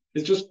particle.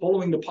 It's just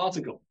following the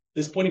particle.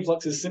 This pointing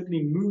flux is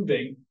simply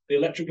moving the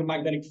electric and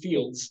magnetic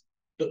fields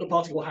that the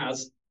particle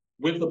has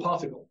with the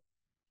particle.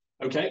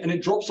 Okay, and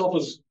it drops off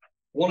as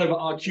 1 over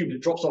r cubed.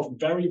 It drops off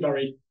very,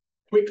 very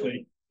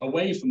quickly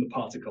away from the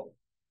particle,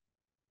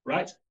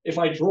 right? If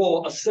I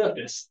draw a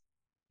surface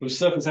with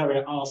surface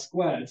area r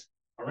squared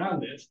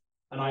around it,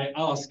 and I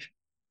ask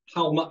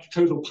how much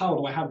total power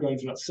do I have going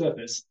through that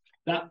surface,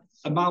 that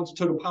amount of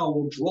total power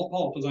will drop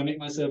off as I make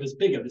my surface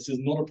bigger. This is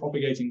not a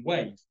propagating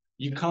wave.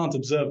 You can't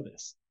observe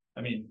this.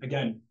 I mean,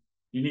 again,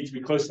 you need to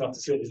be close enough to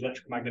see these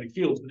electromagnetic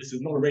fields, but this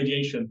is not a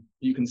radiation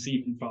you can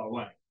see from far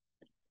away.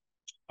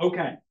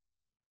 Okay.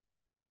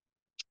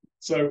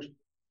 So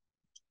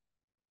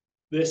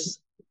this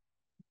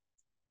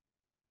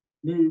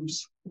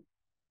moves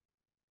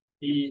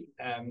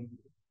EM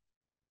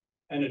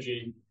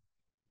energy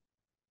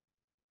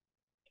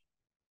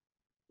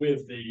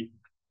with the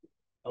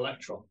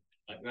electron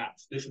like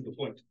that. This is the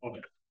point of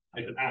it.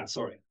 I could add,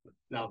 sorry,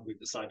 now that we've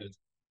decided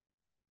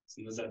it's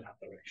in the Z hat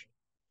direction.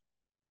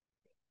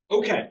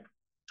 Okay.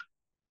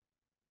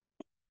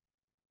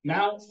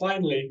 Now,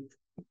 finally,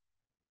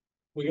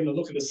 we're going to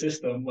look at a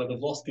system where the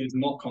velocity is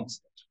not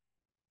constant.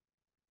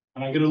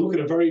 And I'm going to look at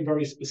a very,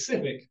 very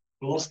specific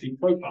velocity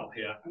profile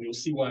here, and you'll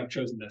see why I've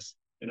chosen this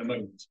in a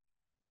moment.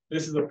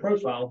 This is a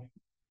profile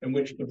in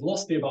which the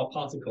velocity of our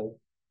particle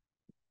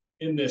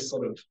in this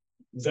sort of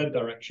Z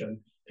direction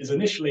is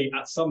initially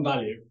at some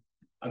value,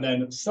 and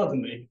then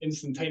suddenly,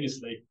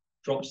 instantaneously,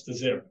 drops to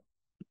 0.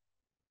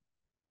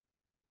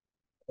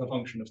 A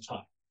function of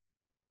time.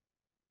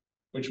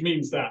 Which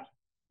means that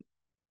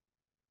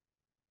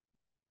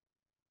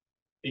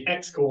the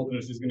x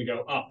coordinate is going to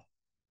go up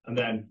and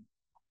then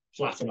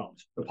flatten out.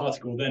 The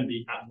particle will then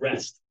be at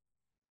rest.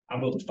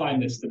 And we'll define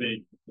this to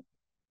be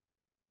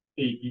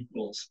E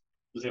equals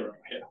 0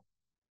 here.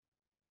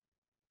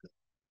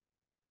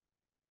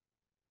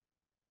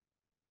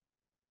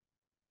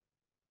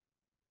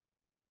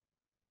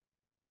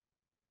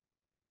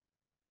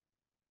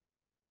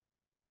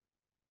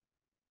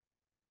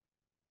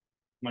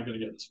 Am I going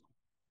to get this one?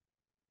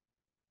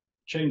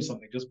 Change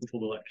something just before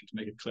the lecture to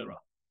make it clearer.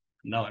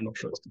 Now I'm not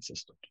sure it's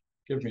consistent.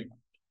 Give me a moment.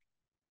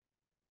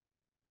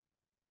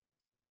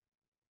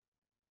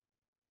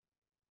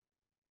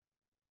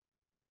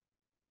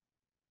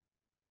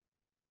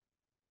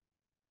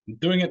 I'm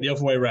doing it the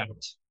other way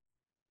around.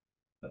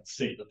 Let's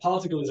see. The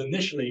particle is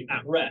initially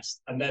at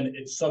rest, and then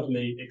it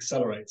suddenly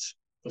accelerates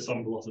to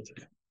some velocity.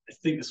 I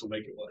think this will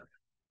make it work.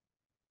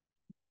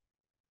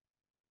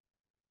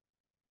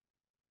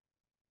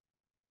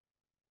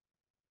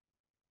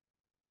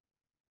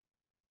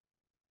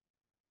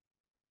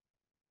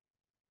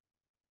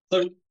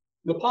 So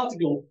the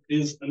particle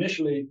is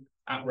initially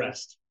at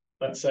rest.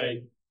 Let's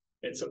say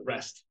it's at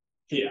rest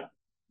here.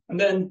 And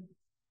then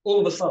all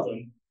of a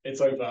sudden,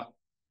 it's over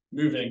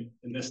moving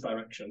in this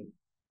direction,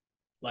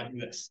 like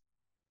this.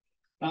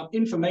 Now,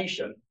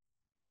 information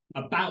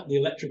about the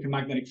electric and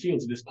magnetic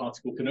fields of this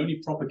particle can only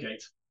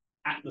propagate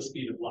at the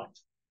speed of light.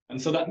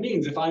 And so that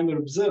means if I'm an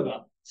observer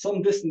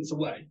some distance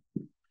away,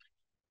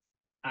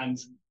 and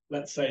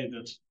let's say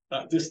that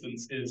that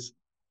distance is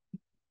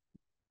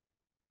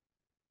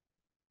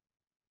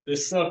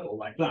this circle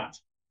like that,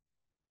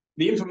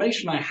 the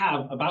information I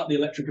have about the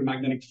electric and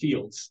magnetic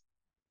fields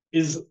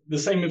is the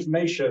same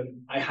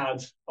information I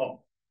had.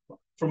 Oh,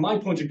 from my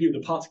point of view, the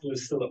particle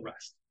is still at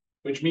rest,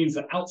 which means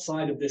that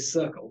outside of this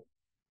circle,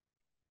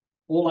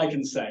 all I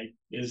can say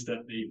is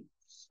that the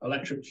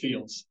electric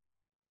fields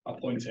are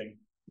pointing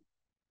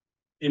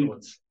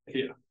inwards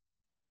here.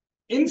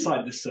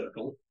 Inside this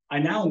circle, I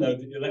now know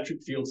that the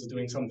electric fields are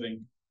doing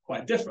something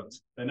quite different.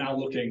 They're now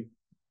looking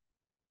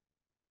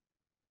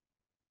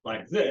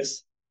like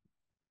this,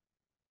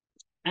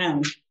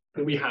 and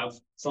that we have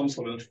some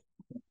sort of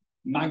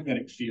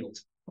magnetic field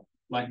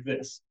like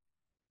this.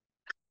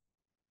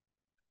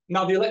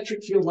 Now, the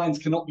electric field lines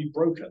cannot be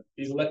broken.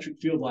 These electric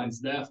field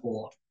lines,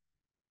 therefore,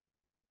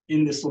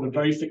 in this sort of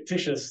very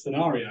fictitious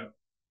scenario,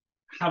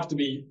 have to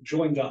be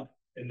joined up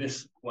in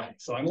this way.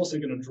 So I'm also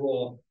going to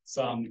draw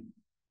some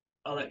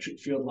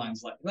electric field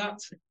lines like that,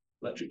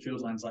 electric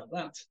field lines like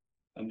that,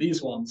 and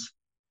these ones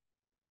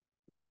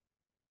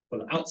for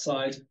the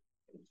outside.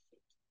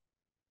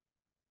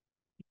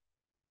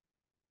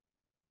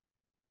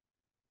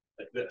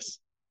 Like this.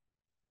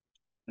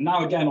 And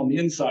now again on the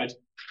inside,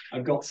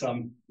 I've got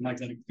some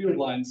magnetic field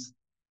lines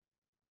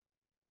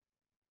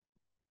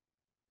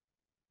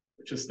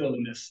which are still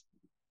in this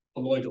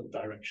colloidal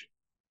direction.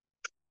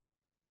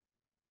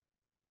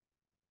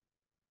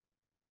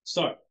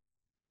 So,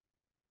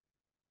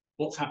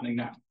 what's happening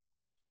now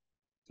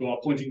to our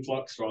pointing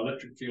flux, to our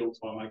electric field,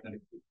 to our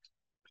magnetic field?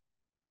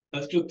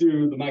 Let's just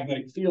do the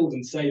magnetic field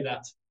and say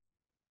that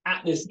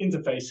at this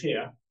interface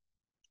here,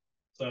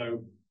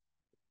 so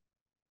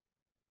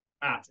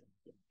at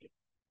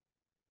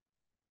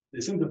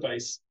this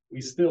interface,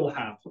 we still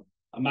have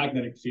a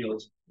magnetic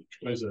field which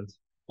goes as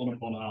 1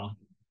 upon r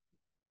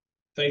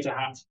theta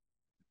hat.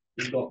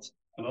 We've got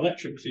an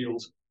electric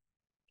field.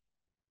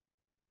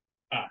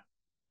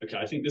 Okay,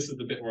 I think this is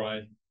the bit where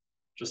I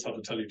just have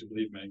to tell you to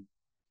believe me.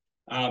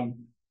 I can't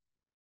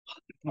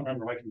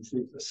remember if I can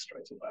prove this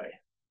straight away.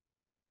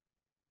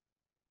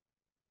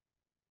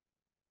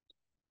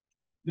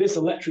 This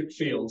electric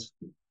field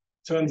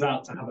turns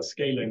out to have a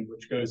scaling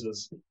which goes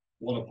as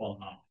 1 upon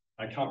r.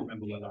 I can't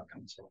remember where that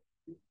comes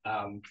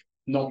from.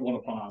 Not 1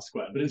 upon r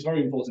squared, but it's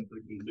very important for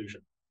the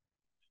conclusion.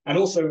 And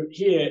also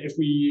here, if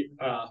we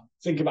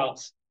think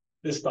about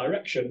this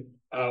direction,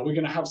 we're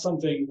going to have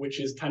something which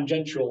is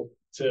tangential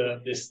to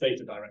this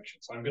theta direction.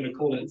 So I'm going to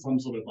call it some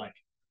sort of like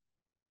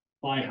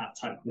phi hat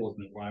type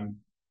coordinate where I'm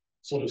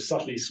sort of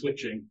subtly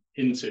switching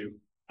into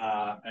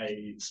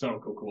a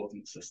spherical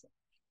coordinate system.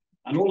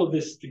 And all of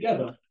this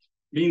together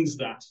means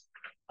that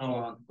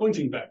our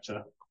pointing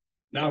vector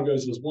now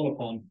goes as 1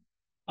 upon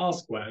r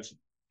squared,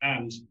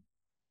 and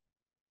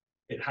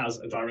it has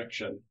a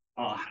direction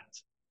r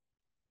hat.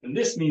 And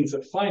this means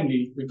that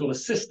finally we've got a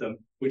system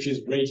which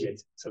is radiating.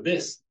 So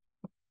this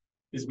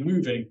is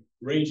moving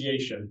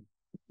radiation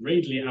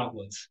radially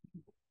outwards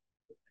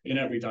in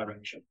every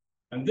direction.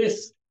 And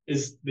this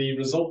is the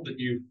result that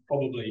you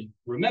probably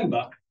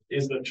remember,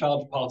 is that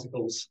charged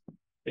particles,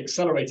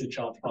 accelerated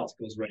charged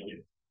particles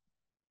radiate.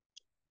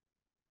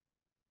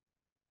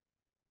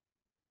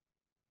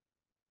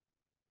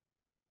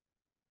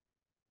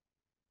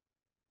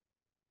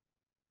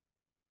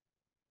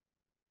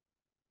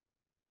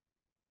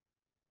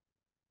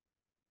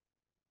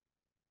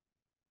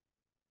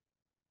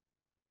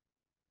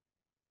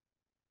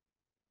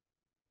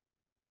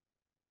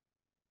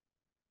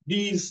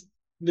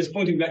 This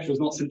pointing vector is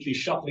not simply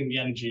shuffling the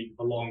energy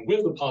along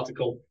with the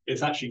particle,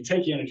 it's actually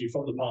taking energy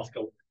from the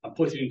particle and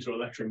putting it into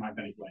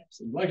electromagnetic waves.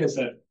 And like I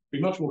said, it'd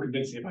be much more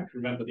convincing if I could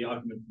remember the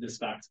argument for this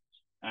fact,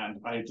 and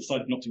I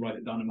decided not to write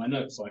it down in my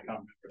notes, so I can't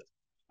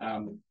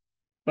remember it.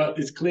 But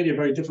it's clearly a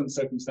very different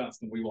circumstance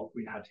than what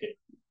we had here.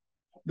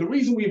 The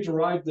reason we've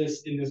derived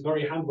this in this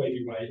very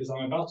hand-wavy way is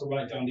I'm about to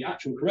write down the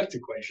actual correct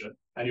equation,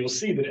 and you'll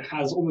see that it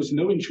has almost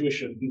no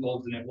intuition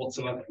involved in it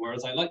whatsoever,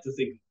 whereas I like to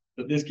think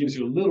that this gives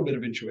you a little bit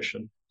of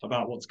intuition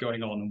about what's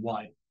going on and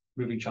why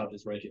moving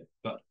charges radiate.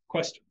 But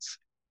questions?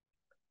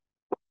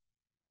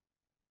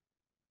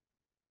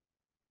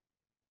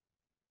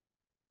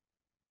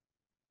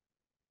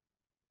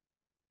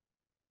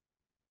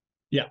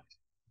 Yeah.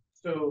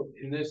 So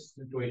in this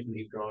situation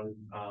you've drawn,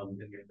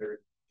 in your third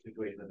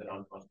situation of the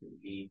non-constant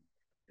V,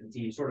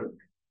 the sort of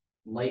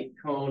light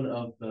cone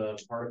of the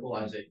particle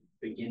as it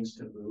begins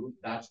to move,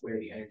 that's where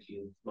the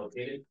energy is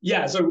located?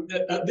 Yeah, so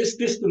at this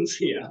distance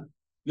here,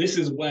 this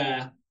is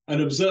where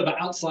an observer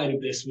outside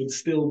of this would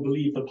still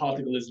believe the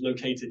particle is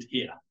located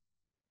here.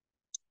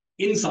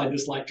 Inside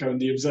this light cone,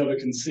 the observer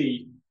can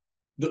see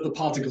that the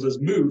particle has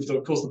moved, though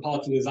of course the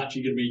particle is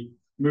actually going to be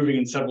moving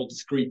in several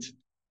discrete,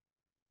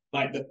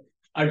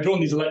 I've drawn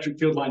these electric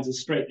field lines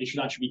as straight. They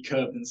should actually be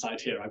curved inside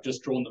here. I've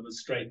just drawn them as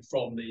straight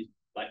from the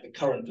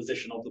current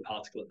position of the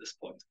particle at this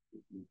point.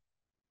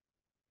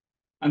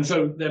 And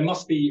so there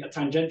must be a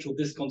tangential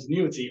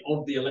discontinuity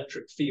of the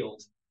electric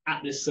field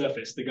at this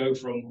surface to go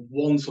from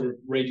one sort of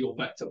radial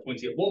vector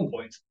pointing at one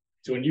point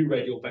to a new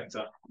radial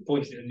vector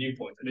pointing at a new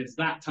point. And it's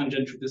that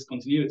tangential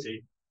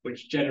discontinuity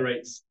which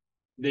generates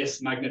this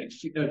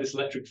this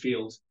electric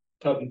field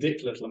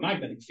perpendicular to the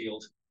magnetic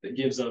field that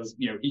gives us,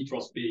 E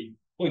cross B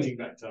pointing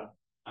vector,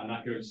 and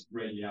that goes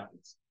radially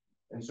outwards.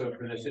 And so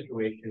for the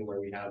situation where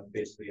we have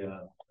basically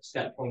a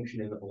step function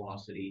in the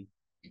velocity,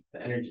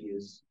 the energy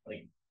is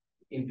like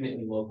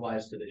infinitely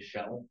localized to this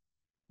shell.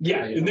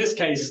 Yeah, in this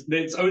case,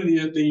 it's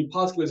only the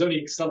particle is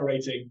only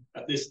accelerating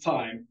at this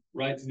time,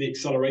 right? The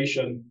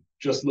acceleration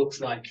just looks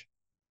like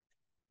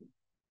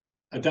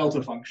a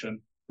delta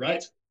function,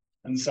 right?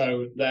 And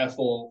so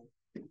therefore,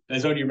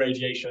 there's only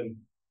radiation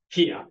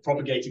here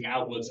propagating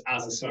outwards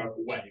as a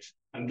spherical wave.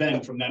 And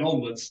then from then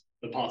onwards,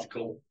 the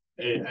particle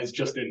is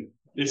just in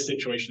this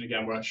situation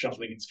again where it's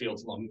shuffling its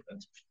fields along with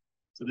it.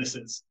 So this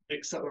is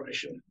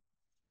acceleration.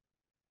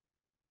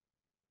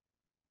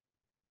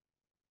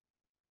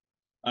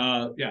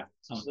 Yeah.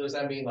 So does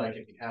that mean like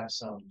if you have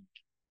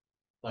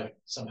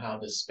somehow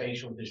the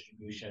spatial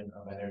distribution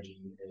of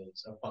energy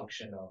is a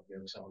function of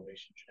your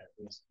acceleration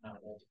trajectories?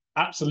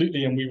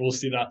 Absolutely, and we will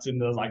see that in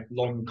the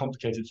long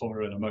complicated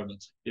formula in a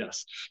moment.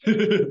 Yes.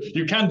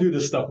 You can do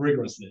this stuff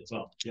rigorously as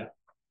well. Yeah.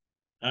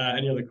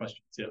 Any other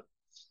questions? Yeah.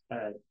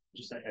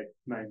 Just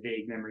my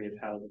vague memory of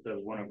how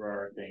the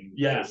 1/r thing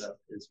shows up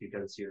is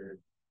because you're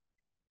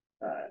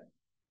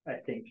I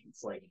think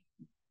it's like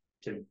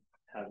to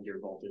have your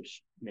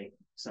voltage make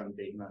some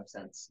big amount of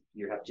sense,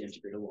 you have to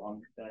integrate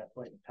along that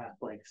path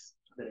lengths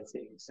that it's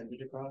getting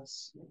extended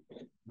across.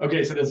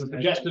 Okay, so there's a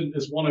suggestion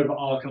this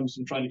 1/r comes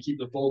from trying to keep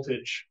the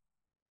voltage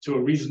to a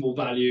reasonable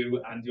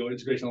value and your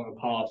integration along a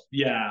path.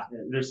 Yeah.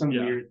 There's some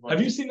weird.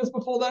 Have you seen this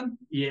before then?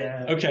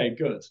 Yeah. Okay,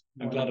 good.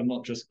 I'm glad I'm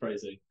not just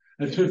crazy.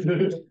 I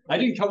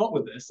didn't come up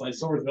with this. I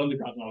saw it in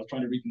undergrad and I was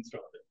trying to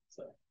reconstruct it.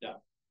 So yeah.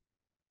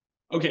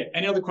 Okay,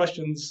 any other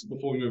questions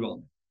before we move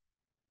on?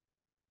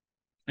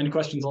 Any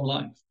questions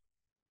online?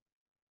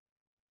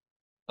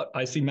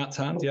 I see Matt's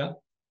hand, yeah?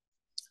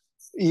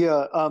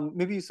 Yeah,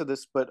 maybe you said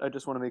this, but I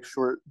just want to make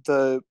sure.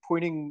 The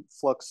pointing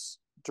flux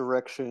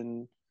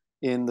direction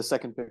in the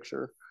second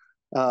picture,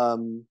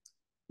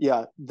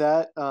 yeah,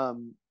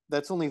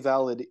 that's only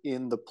valid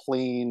in the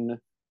plane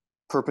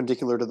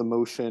perpendicular to the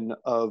motion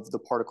of the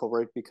particle,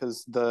 right?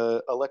 Because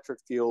the electric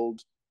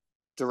field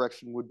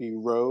direction would be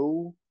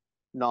rho,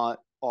 not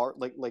r.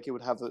 Like it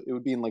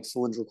would be in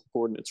cylindrical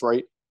coordinates,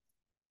 right?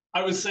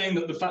 I was saying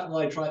that the fact that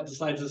I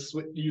decided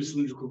to use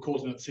cylindrical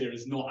coordinates here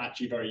is not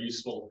actually very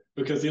useful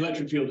because the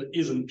electric field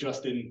isn't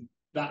just in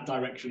that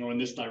direction or in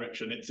this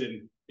direction. It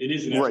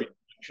is in every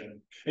direction.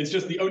 It's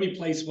just the only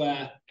place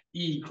where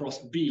E cross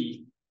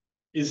B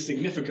is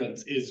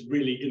significant is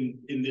really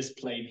in this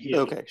plane here.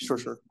 Okay, sure.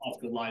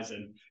 After the lies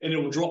in, and it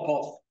will drop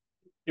off.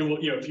 It will,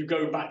 if you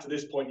go back to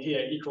this point here,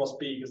 E cross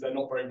B, because they're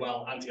not very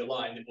well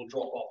anti-aligned, it will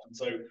drop off, and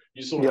so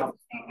you sort of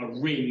have a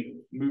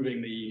ring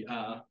moving the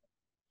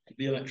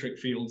electric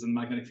fields and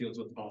magnetic fields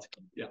with the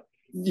particle.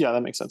 Yeah,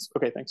 that makes sense.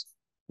 Okay, thanks.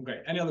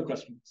 Okay, any other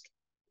questions?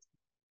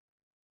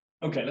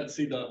 Okay, let's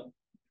see the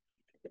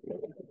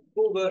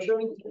full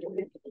version.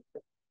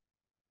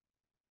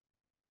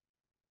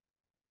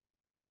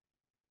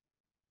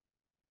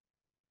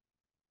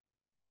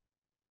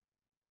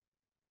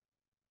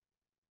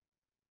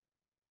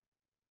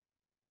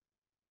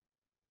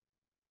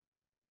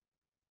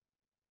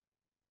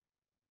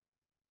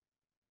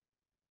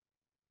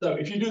 So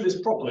if you do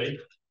this properly,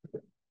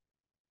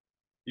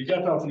 you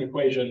get out an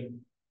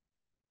equation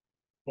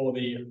for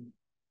the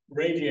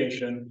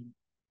radiation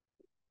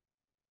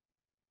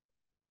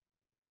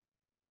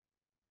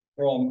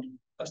from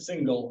a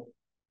single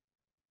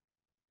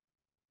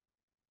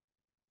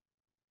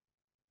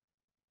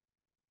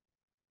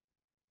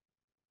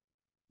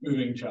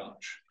moving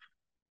charge.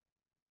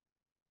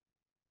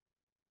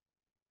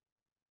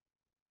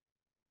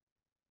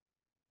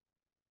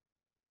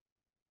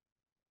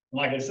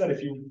 Like I said,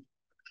 if you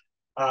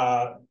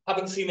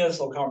haven't seen this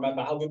or can't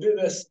remember how to do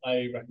this,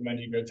 I recommend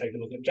you go take a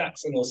look at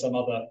Jackson or some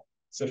other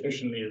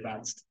sufficiently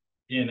advanced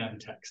E&M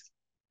text.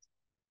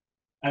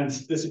 And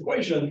this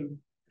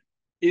equation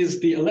is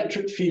the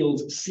electric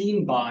field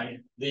seen by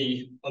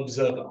the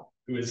observer.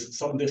 who is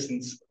some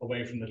distance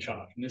away from the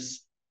charge. And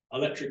this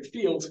electric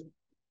field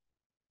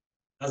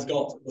has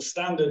got the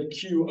standard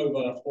Q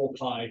over 4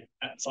 pi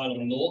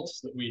epsilon naught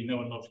that we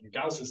know and love from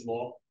Gauss's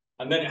law.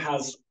 And then it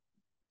has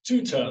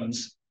two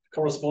terms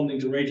corresponding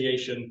to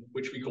radiation,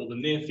 which we call the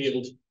near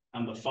field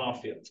and the far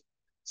field.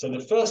 So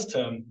the first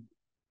term,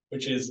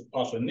 which is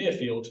part of the near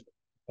field,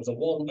 has a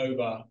 1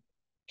 over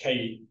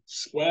k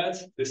squared.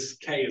 This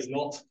k is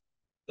not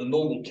the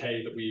normal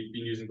k that we've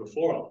been using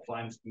before. I'll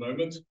find in a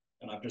moment,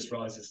 and I've just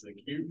realized this is a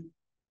cube.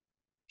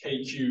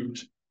 K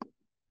cubed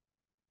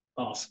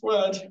r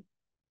squared.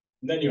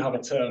 And then you have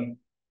a term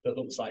that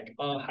looks like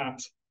r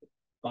hat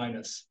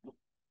minus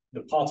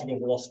the particle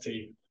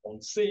velocity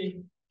on c,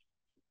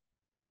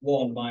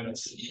 1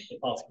 minus the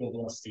particle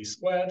velocity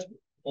squared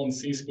on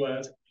c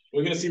squared.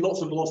 We're going to see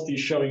lots of velocities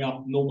showing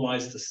up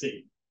normalized to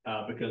c,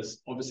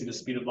 because obviously the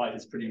speed of light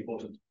is pretty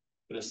important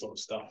for this sort of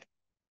stuff.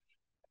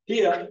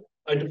 Here,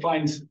 I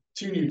defined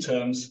two new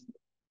terms.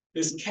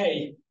 This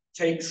k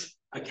takes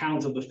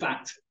account of the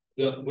fact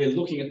that we're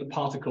looking at the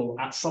particle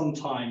at some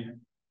time.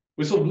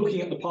 We're sort of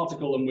looking at the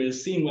particle and we're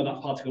seeing where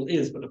that particle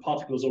is, but the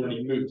particle has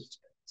already moved.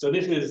 So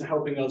this is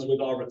helping us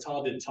with our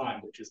retarded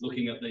time, which is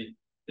looking at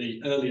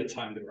the earlier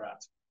time that we're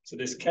at. So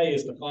this k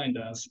is defined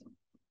as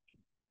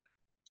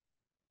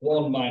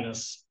 1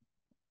 minus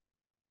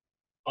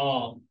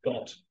r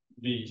dot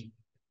v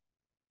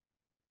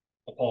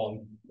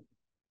upon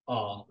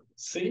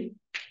rc.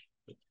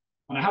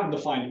 And I haven't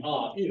defined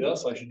r either,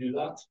 so I should do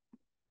that.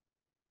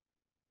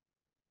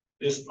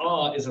 This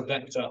r is a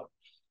vector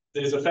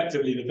that is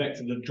effectively the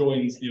vector that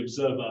joins the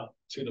observer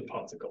to the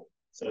particle.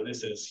 So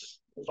this is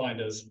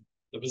defined as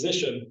the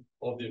position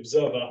of the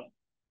observer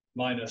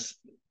minus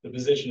the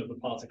position of the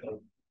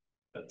particle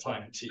at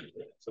time t.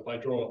 So if I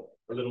draw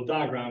a little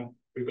diagram,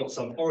 we've got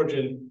some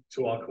origin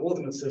to our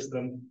coordinate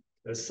system.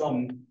 There's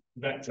some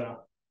vector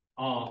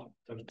r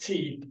of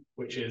t,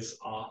 which is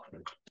our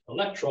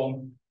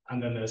electron,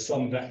 and then there's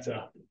some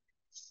vector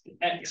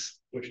x,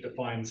 which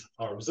defines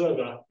our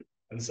observer.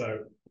 And so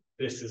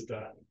this is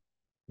the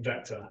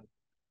vector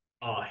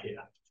r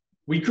here.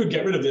 We could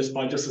get rid of this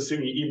by just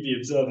assuming either the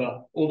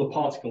observer or the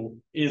particle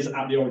is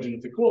at the origin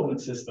of the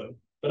coordinate system.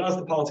 But as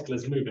the particle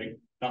is moving,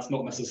 that's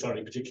not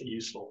necessarily particularly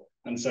useful.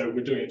 And so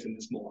we're doing it in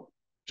this more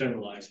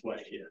generalized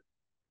way here.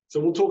 So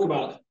we'll talk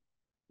about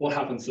what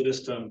happens to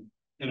this term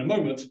in a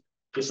moment.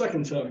 The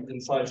second term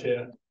inside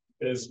here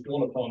is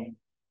 1 upon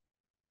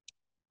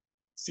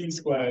c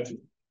squared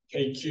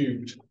k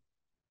cubed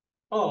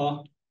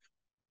r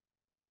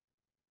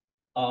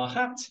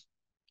hat.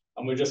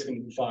 And we're just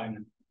going to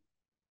define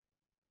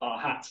r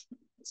hat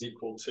is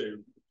equal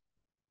to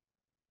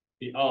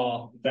the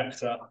r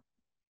vector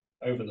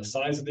over the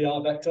size of the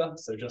r vector,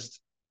 so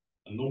just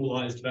a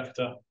normalized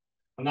vector.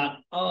 And that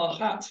r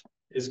hat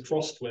is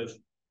crossed with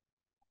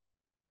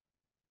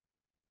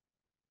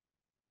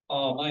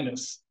r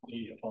minus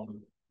v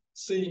upon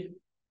c,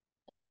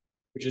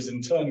 which is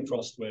in turn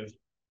crossed with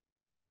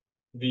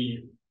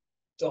v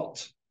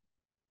dot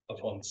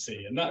upon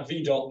c. And that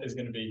v dot is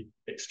going to be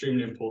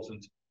extremely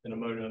important in a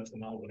moment,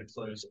 and I'm going to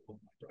close all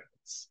my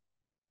brackets.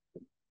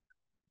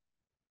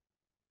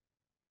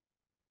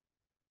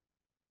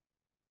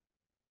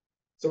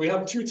 So we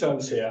have two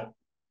terms here.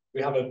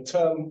 We have a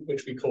term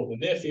which we call the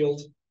near field,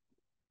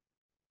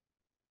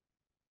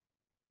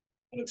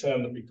 and a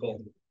term that we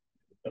call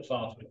the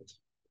far field.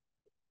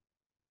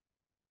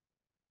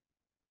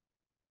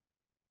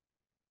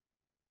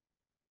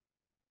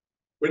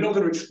 We're not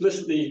going to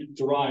explicitly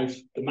derive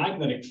the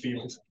magnetic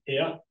field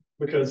here,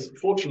 because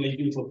fortunately,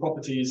 due to the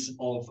properties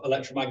of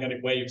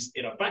electromagnetic waves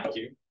in a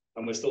vacuum,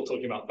 and we're still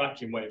talking about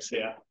vacuum waves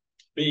here,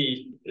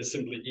 B is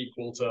simply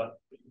equal to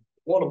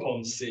 1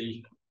 upon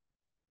C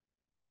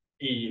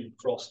E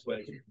crossed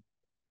with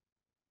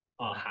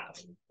R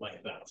hat,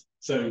 like that.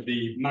 So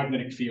the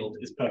magnetic field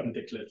is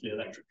perpendicular to the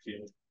electric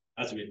field,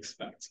 as we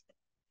expect.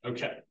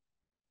 Okay.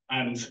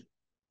 And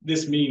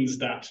this means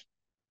that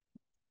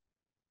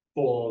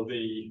for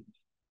the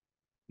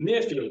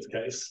near field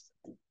case,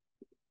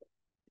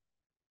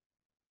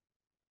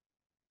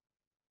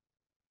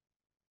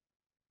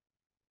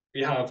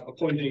 we have a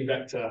Poynting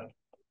vector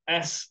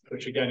S,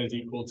 which again is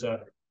equal to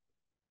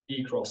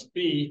E cross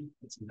B,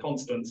 with some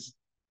constants,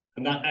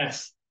 and that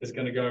S is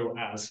going to go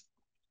as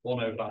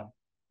 1 over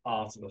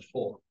R to the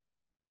 4.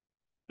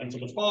 And for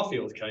the far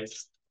field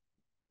case,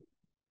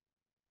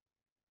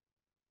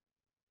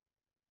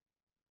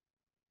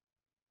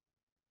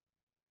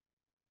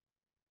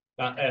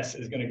 that S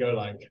is going to go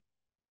like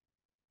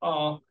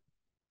R,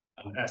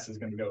 and S is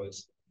going to go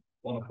as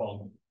 1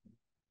 upon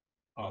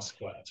R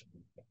squared.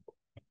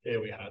 Here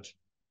we had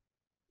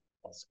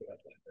R squared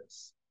like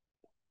this.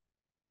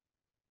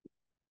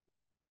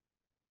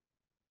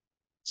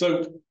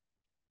 So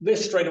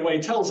this straight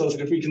away tells us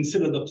that if we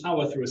consider the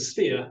power through a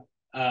sphere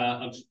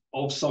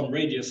of some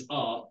radius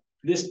r,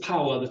 this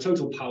power, the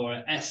total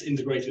power, S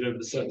integrated over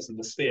the surface of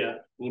the sphere,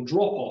 will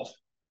drop off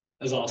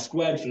as r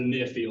squared for the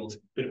near field,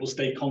 but it will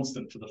stay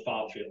constant for the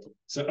far field.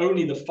 So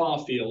only the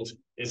far field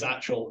is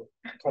actual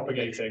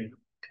propagating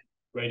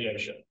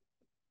radiation.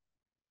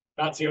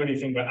 That's the only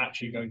thing we're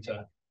actually going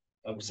to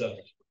observe.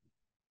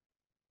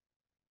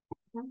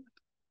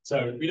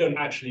 So we don't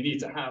actually need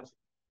to have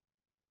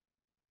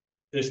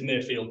this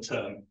near field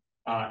term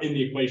in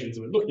the equations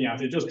we're looking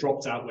at. It just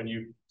drops out when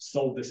you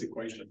solve this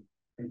equation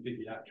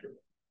completely accurately.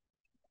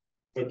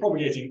 So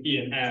propagating E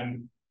and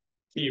M,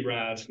 P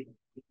rad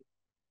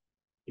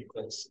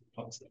equals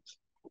constant.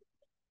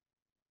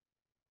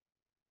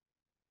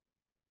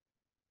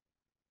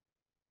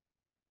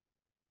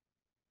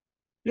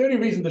 The only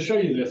reason to show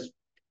you this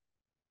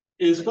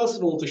is, first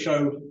of all, to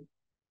show,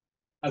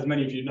 as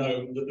many of you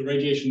know, that the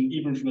radiation,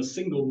 even from a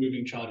single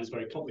moving charge, is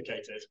very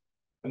complicated.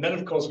 And then,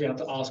 of course, we have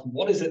to ask,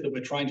 what is it that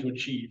we're trying to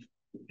achieve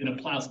in a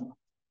plasma?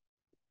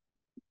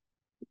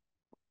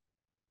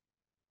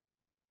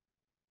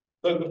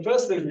 So the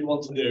first thing we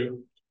want to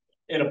do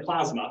in a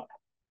plasma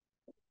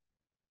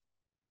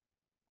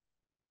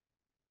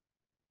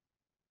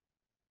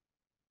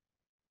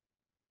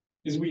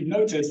is we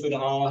notice that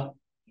our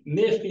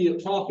near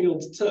field, far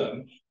field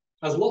term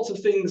has lots of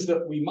things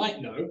that we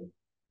might know,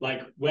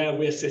 like where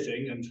we're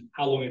sitting and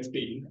how long it's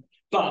been,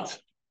 but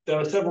there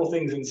are several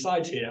things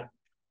inside here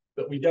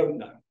that we don't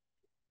know,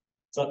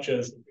 such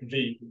as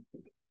V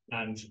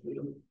and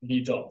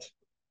V dot.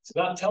 So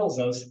that tells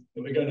us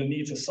that we're going to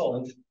need to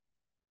solve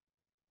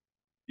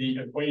the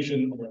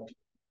equation of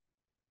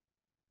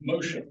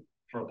motion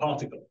for a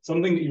particle,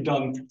 something that you've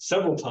done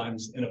several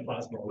times in a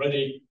plasma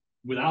already,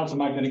 without a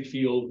magnetic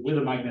field, with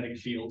a magnetic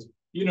field.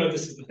 You know,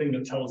 this is the thing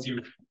that tells you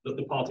that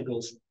the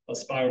particles are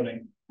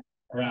spiraling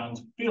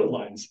around field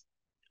lines.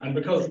 And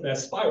because they're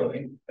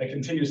spiraling, they're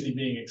continuously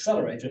being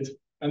accelerated.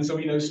 And so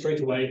we know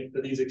straight away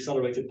that these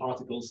accelerated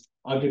particles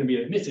are going to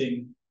be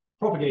emitting,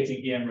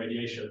 propagating EM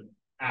radiation.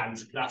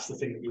 And that's the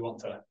thing that we want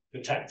to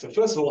detect. So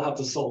first of all, we'll have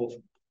to solve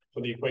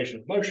for the equation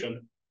of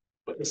motion.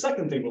 But the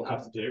second thing we'll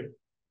have to do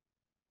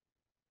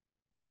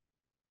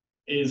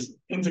is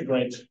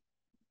integrate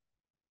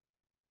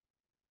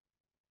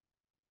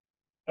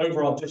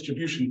over our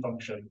distribution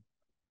function,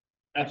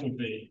 f of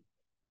v,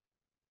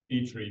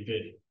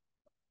 d3v.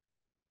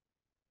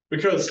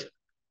 Because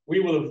we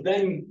will have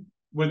then,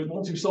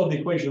 once we've solved the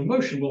equation of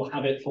motion, we'll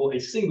have it for a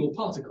single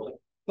particle,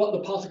 but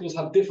the particles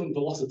have different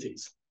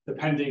velocities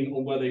depending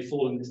on where they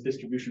fall in this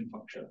distribution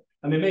function.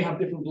 And they may have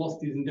different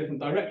velocities in different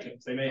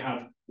directions. They may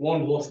have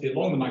one velocity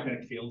along the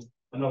magnetic field,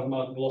 another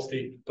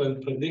velocity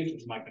perpendicular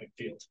to the magnetic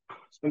field.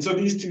 And so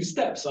these two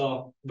steps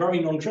are very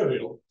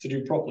non-trivial to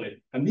do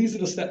properly. And these are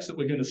the steps that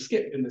we're going to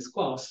skip in this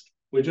class.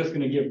 We're just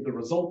going to give the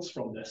results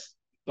from this.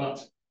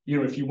 But you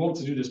know, if you want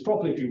to do this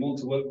properly, if you want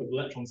to work with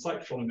electron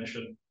cyclotron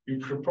emission,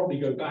 you should probably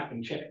go back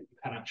and check that you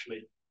can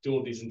actually do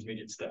all these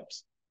intermediate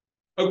steps.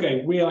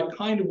 Okay, we are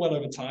kind of well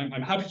over time.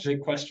 I'm happy to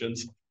take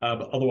questions,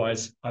 but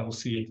otherwise I will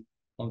see you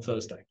on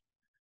Thursday.